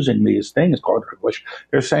choosing these things. Call it privilege.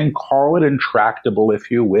 They're saying call it intractable if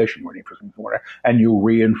you wish, and you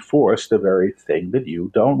reinforce the very thing that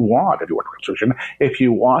you don't want. If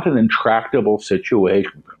you want an intractable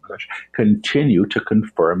situation, continue to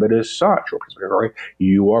confirm it as such.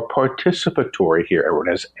 You are participatory here.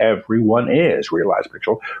 Everyone is. Realize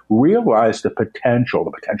the potential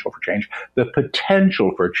for change. The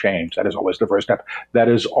potential for change. That is always the first step. That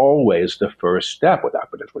is always the first step.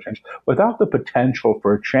 Without potential change, without the potential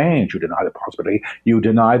for change, you deny the possibility. You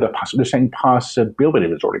deny the possibility. They're saying possibility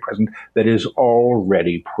that's already present, that is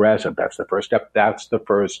already present. That's the first step. That's the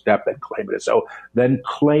first step. Then claim it as so. Then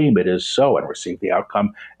claim it as so and receive the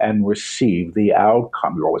outcome. and receive the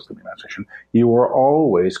outcome. You're always claiming manifestation. You are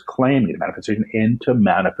always claiming the manifestation into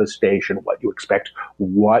manifestation. What you expect,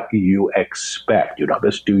 what you expect. You know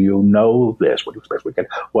this? Do you know this? What you expect, we get.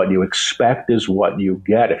 What you expect is what you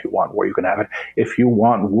get. If you want war, you can have it. If you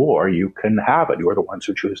want war, you can have it. You are the ones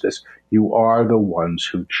who choose this. You are the ones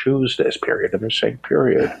who choose this, period. And they're saying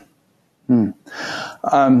period.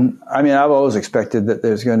 I mean, I've always expected that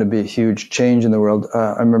there's going to be a huge change in the world.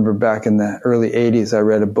 I remember back in the early 80s, I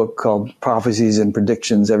read a book called Prophecies and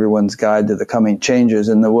Predictions, Everyone's Guide to the Coming Changes.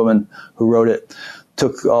 And the woman who wrote it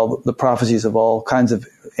took all the prophecies of all kinds of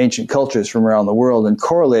ancient cultures from around the world and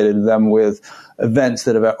correlated them with events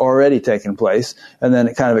that have already taken place, and then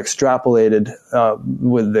it kind of extrapolated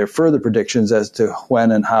with their further predictions as to when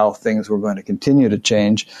and how things were going to continue to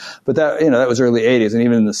change. But that, that was early 80s, and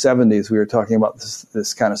even in the 70s we were talking about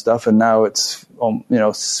this kind of stuff, and now it's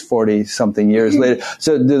 40 something years later.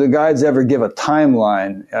 So do the guides ever give a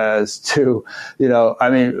timeline as to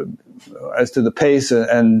as to the pace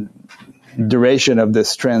and duration of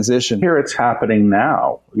this transition? Here it's happening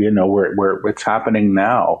now. Where it's happening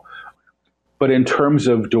now. But in terms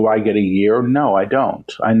of, do I get a year? No, I don't.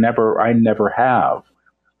 I never have.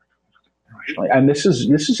 And this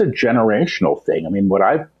is a generational thing. I mean, what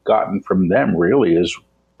I've gotten from them really is,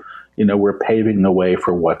 we're paving the way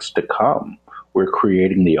for what's to come. We're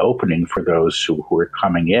creating the opening for those who are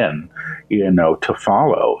coming in, to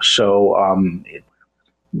follow. So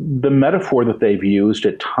the metaphor that they've used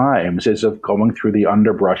at times is of going through the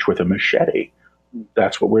underbrush with a machete.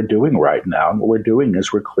 That's what we're doing right now. And what we're doing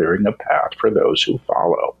is we're clearing a path for those who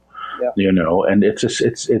follow. Yeah. And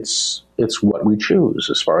it's what we choose,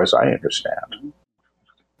 as far as I understand.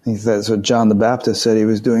 I think that's what John the Baptist said he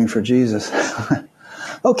was doing for Jesus.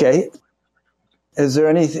 Okay. Is there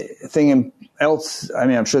anything else? I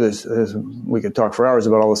mean, I'm sure there's we could talk for hours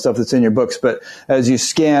about all the stuff that's in your books, but as you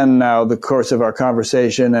scan now the course of our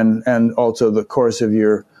conversation and also the course of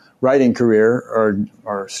your writing career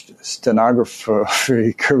or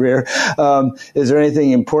stenography career, is there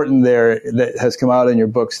anything important there that has come out in your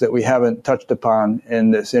books that we haven't touched upon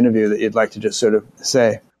in this interview that you'd like to just sort of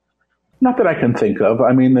say? Not that I can think of.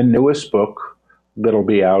 I mean, the newest book that'll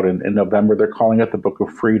be out in November, they're calling it the Book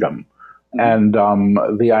of Freedom. And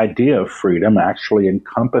the idea of freedom actually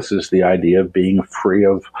encompasses the idea of being free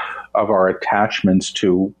of our attachments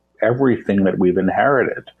to everything that we've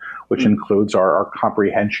inherited, which includes our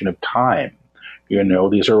comprehension of time.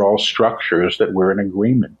 These are all structures that we're in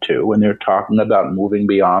agreement to, and they're talking about moving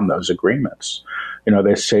beyond those agreements.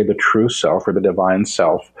 They say the true self or the divine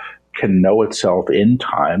self can know itself in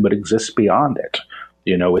time, but exists beyond it,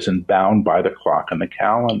 isn't bound by the clock and the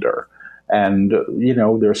calendar. And,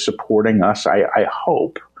 they're supporting us, I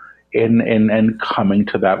hope, in coming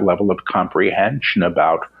to that level of comprehension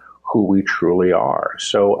about who we truly are.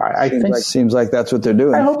 So I think seems like that's what they're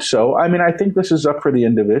doing. I hope so. I mean, I think this is up for the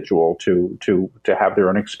individual to have their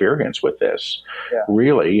own experience with this. Yeah.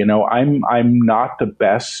 Really, I'm not the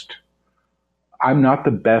best. I'm not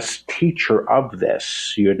the best teacher of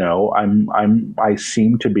this. I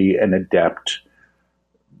seem to be an adept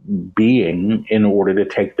being in order to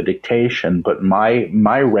take the dictation, but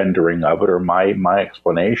my rendering of it or my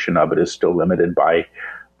explanation of it is still limited by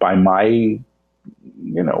my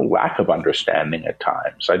lack of understanding at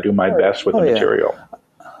times. I do my best with the material.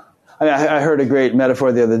 I heard a great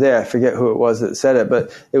metaphor the other day. I forget who it was that said it,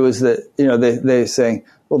 but it was that, they saying,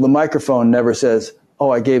 well, the microphone never says, oh,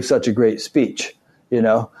 I gave such a great speech.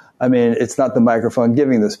 I mean, it's not the microphone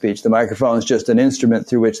giving the speech. The microphone is just an instrument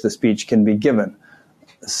through which the speech can be given.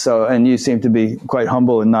 So, and you seem to be quite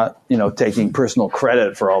humble and not, taking personal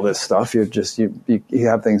credit for all this stuff. You're just, you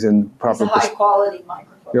have things in proper perspective. High quality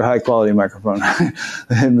microphone. Your high quality microphone.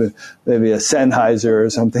 Maybe a Sennheiser or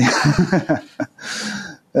something.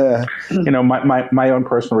 My own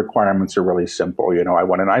personal requirements are really simple. I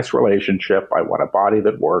want a nice relationship. I want a body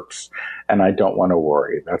that works, and I don't want to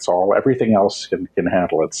worry. That's all. Everything else can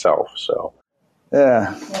handle itself. So.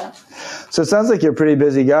 Yeah. So it sounds like you're a pretty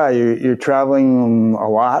busy guy. You're traveling a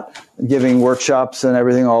lot, giving workshops and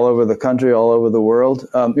everything all over the country, all over the world.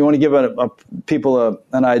 You want to give people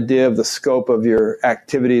an idea of the scope of your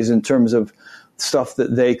activities in terms of stuff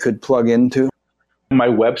that they could plug into? My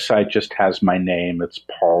website just has my name. It's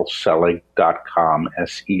paulselig.com,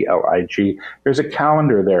 SELIG. There's a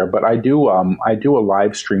calendar there, but I do a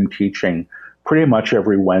live stream teaching pretty much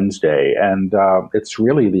every Wednesday, and it's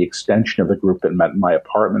really the extension of the group that met in my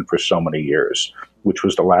apartment for so many years, which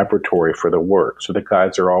was the laboratory for the work. So the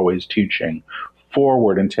guides are always teaching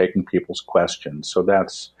forward and taking people's questions. So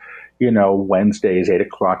that's, Wednesdays,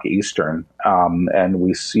 8:00 Eastern. And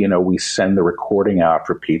we send the recording out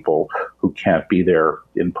for people who can't be there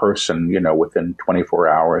in person, within 24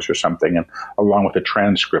 hours or something, and along with a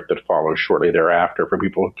transcript that follows shortly thereafter for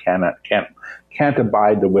people who can't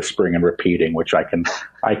abide the whispering and repeating, which I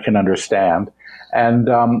can understand. And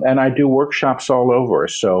I do workshops all over.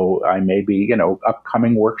 So I may be,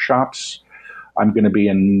 upcoming workshops. I'm going to be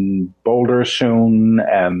in Boulder soon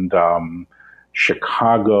and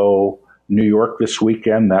Chicago, New York this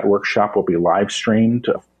weekend. That workshop will be live streamed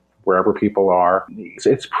wherever people are.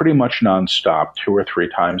 It's pretty much nonstop. 2 or 3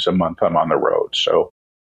 times a month I'm on the road. So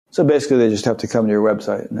basically, they just have to come to your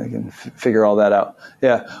website and they can figure all that out.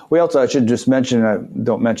 Yeah. I should just mention, I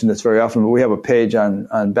don't mention this very often, but we have a page on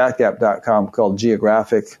Batgap.com called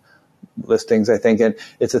Geographic Listings, I think. And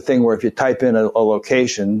it's a thing where if you type in a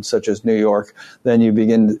location, such as New York, then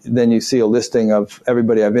you see a listing of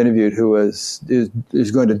everybody I've interviewed who is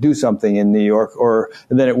going to do something in New York,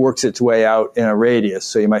 and then it works its way out in a radius.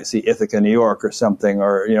 So you might see Ithaca, New York or something,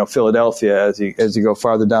 or, Philadelphia as you go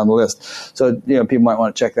farther down the list. So, people might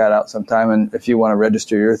want to check that out sometime. And if you want to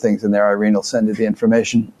register your things in there, Irene will send you the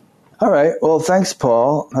information. All right. Well, thanks,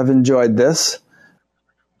 Paul. I've enjoyed this.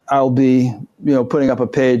 I'll be, putting up a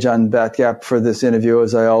page on Batgap for this interview,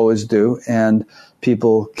 as I always do, and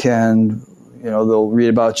people can, they'll read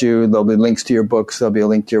about you. There'll be links to your books. There'll be a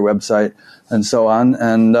link to your website, and so on.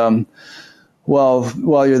 And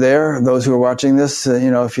while you're there, those who are watching this,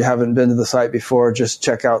 if you haven't been to the site before, just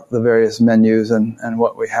check out the various menus and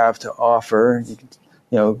what we have to offer. You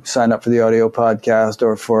can, sign up for the audio podcast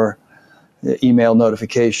or for the email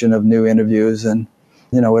notification of new interviews, and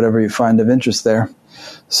whatever you find of interest there.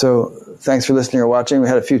 So thanks for listening or watching. We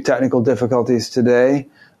had a few technical difficulties today,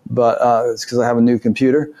 but it's because I have a new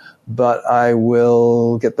computer. But I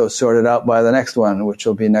will get those sorted out by the next one, which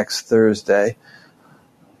will be next Thursday.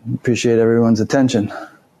 Appreciate everyone's attention.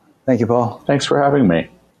 Thank you, Paul. Thanks for having me.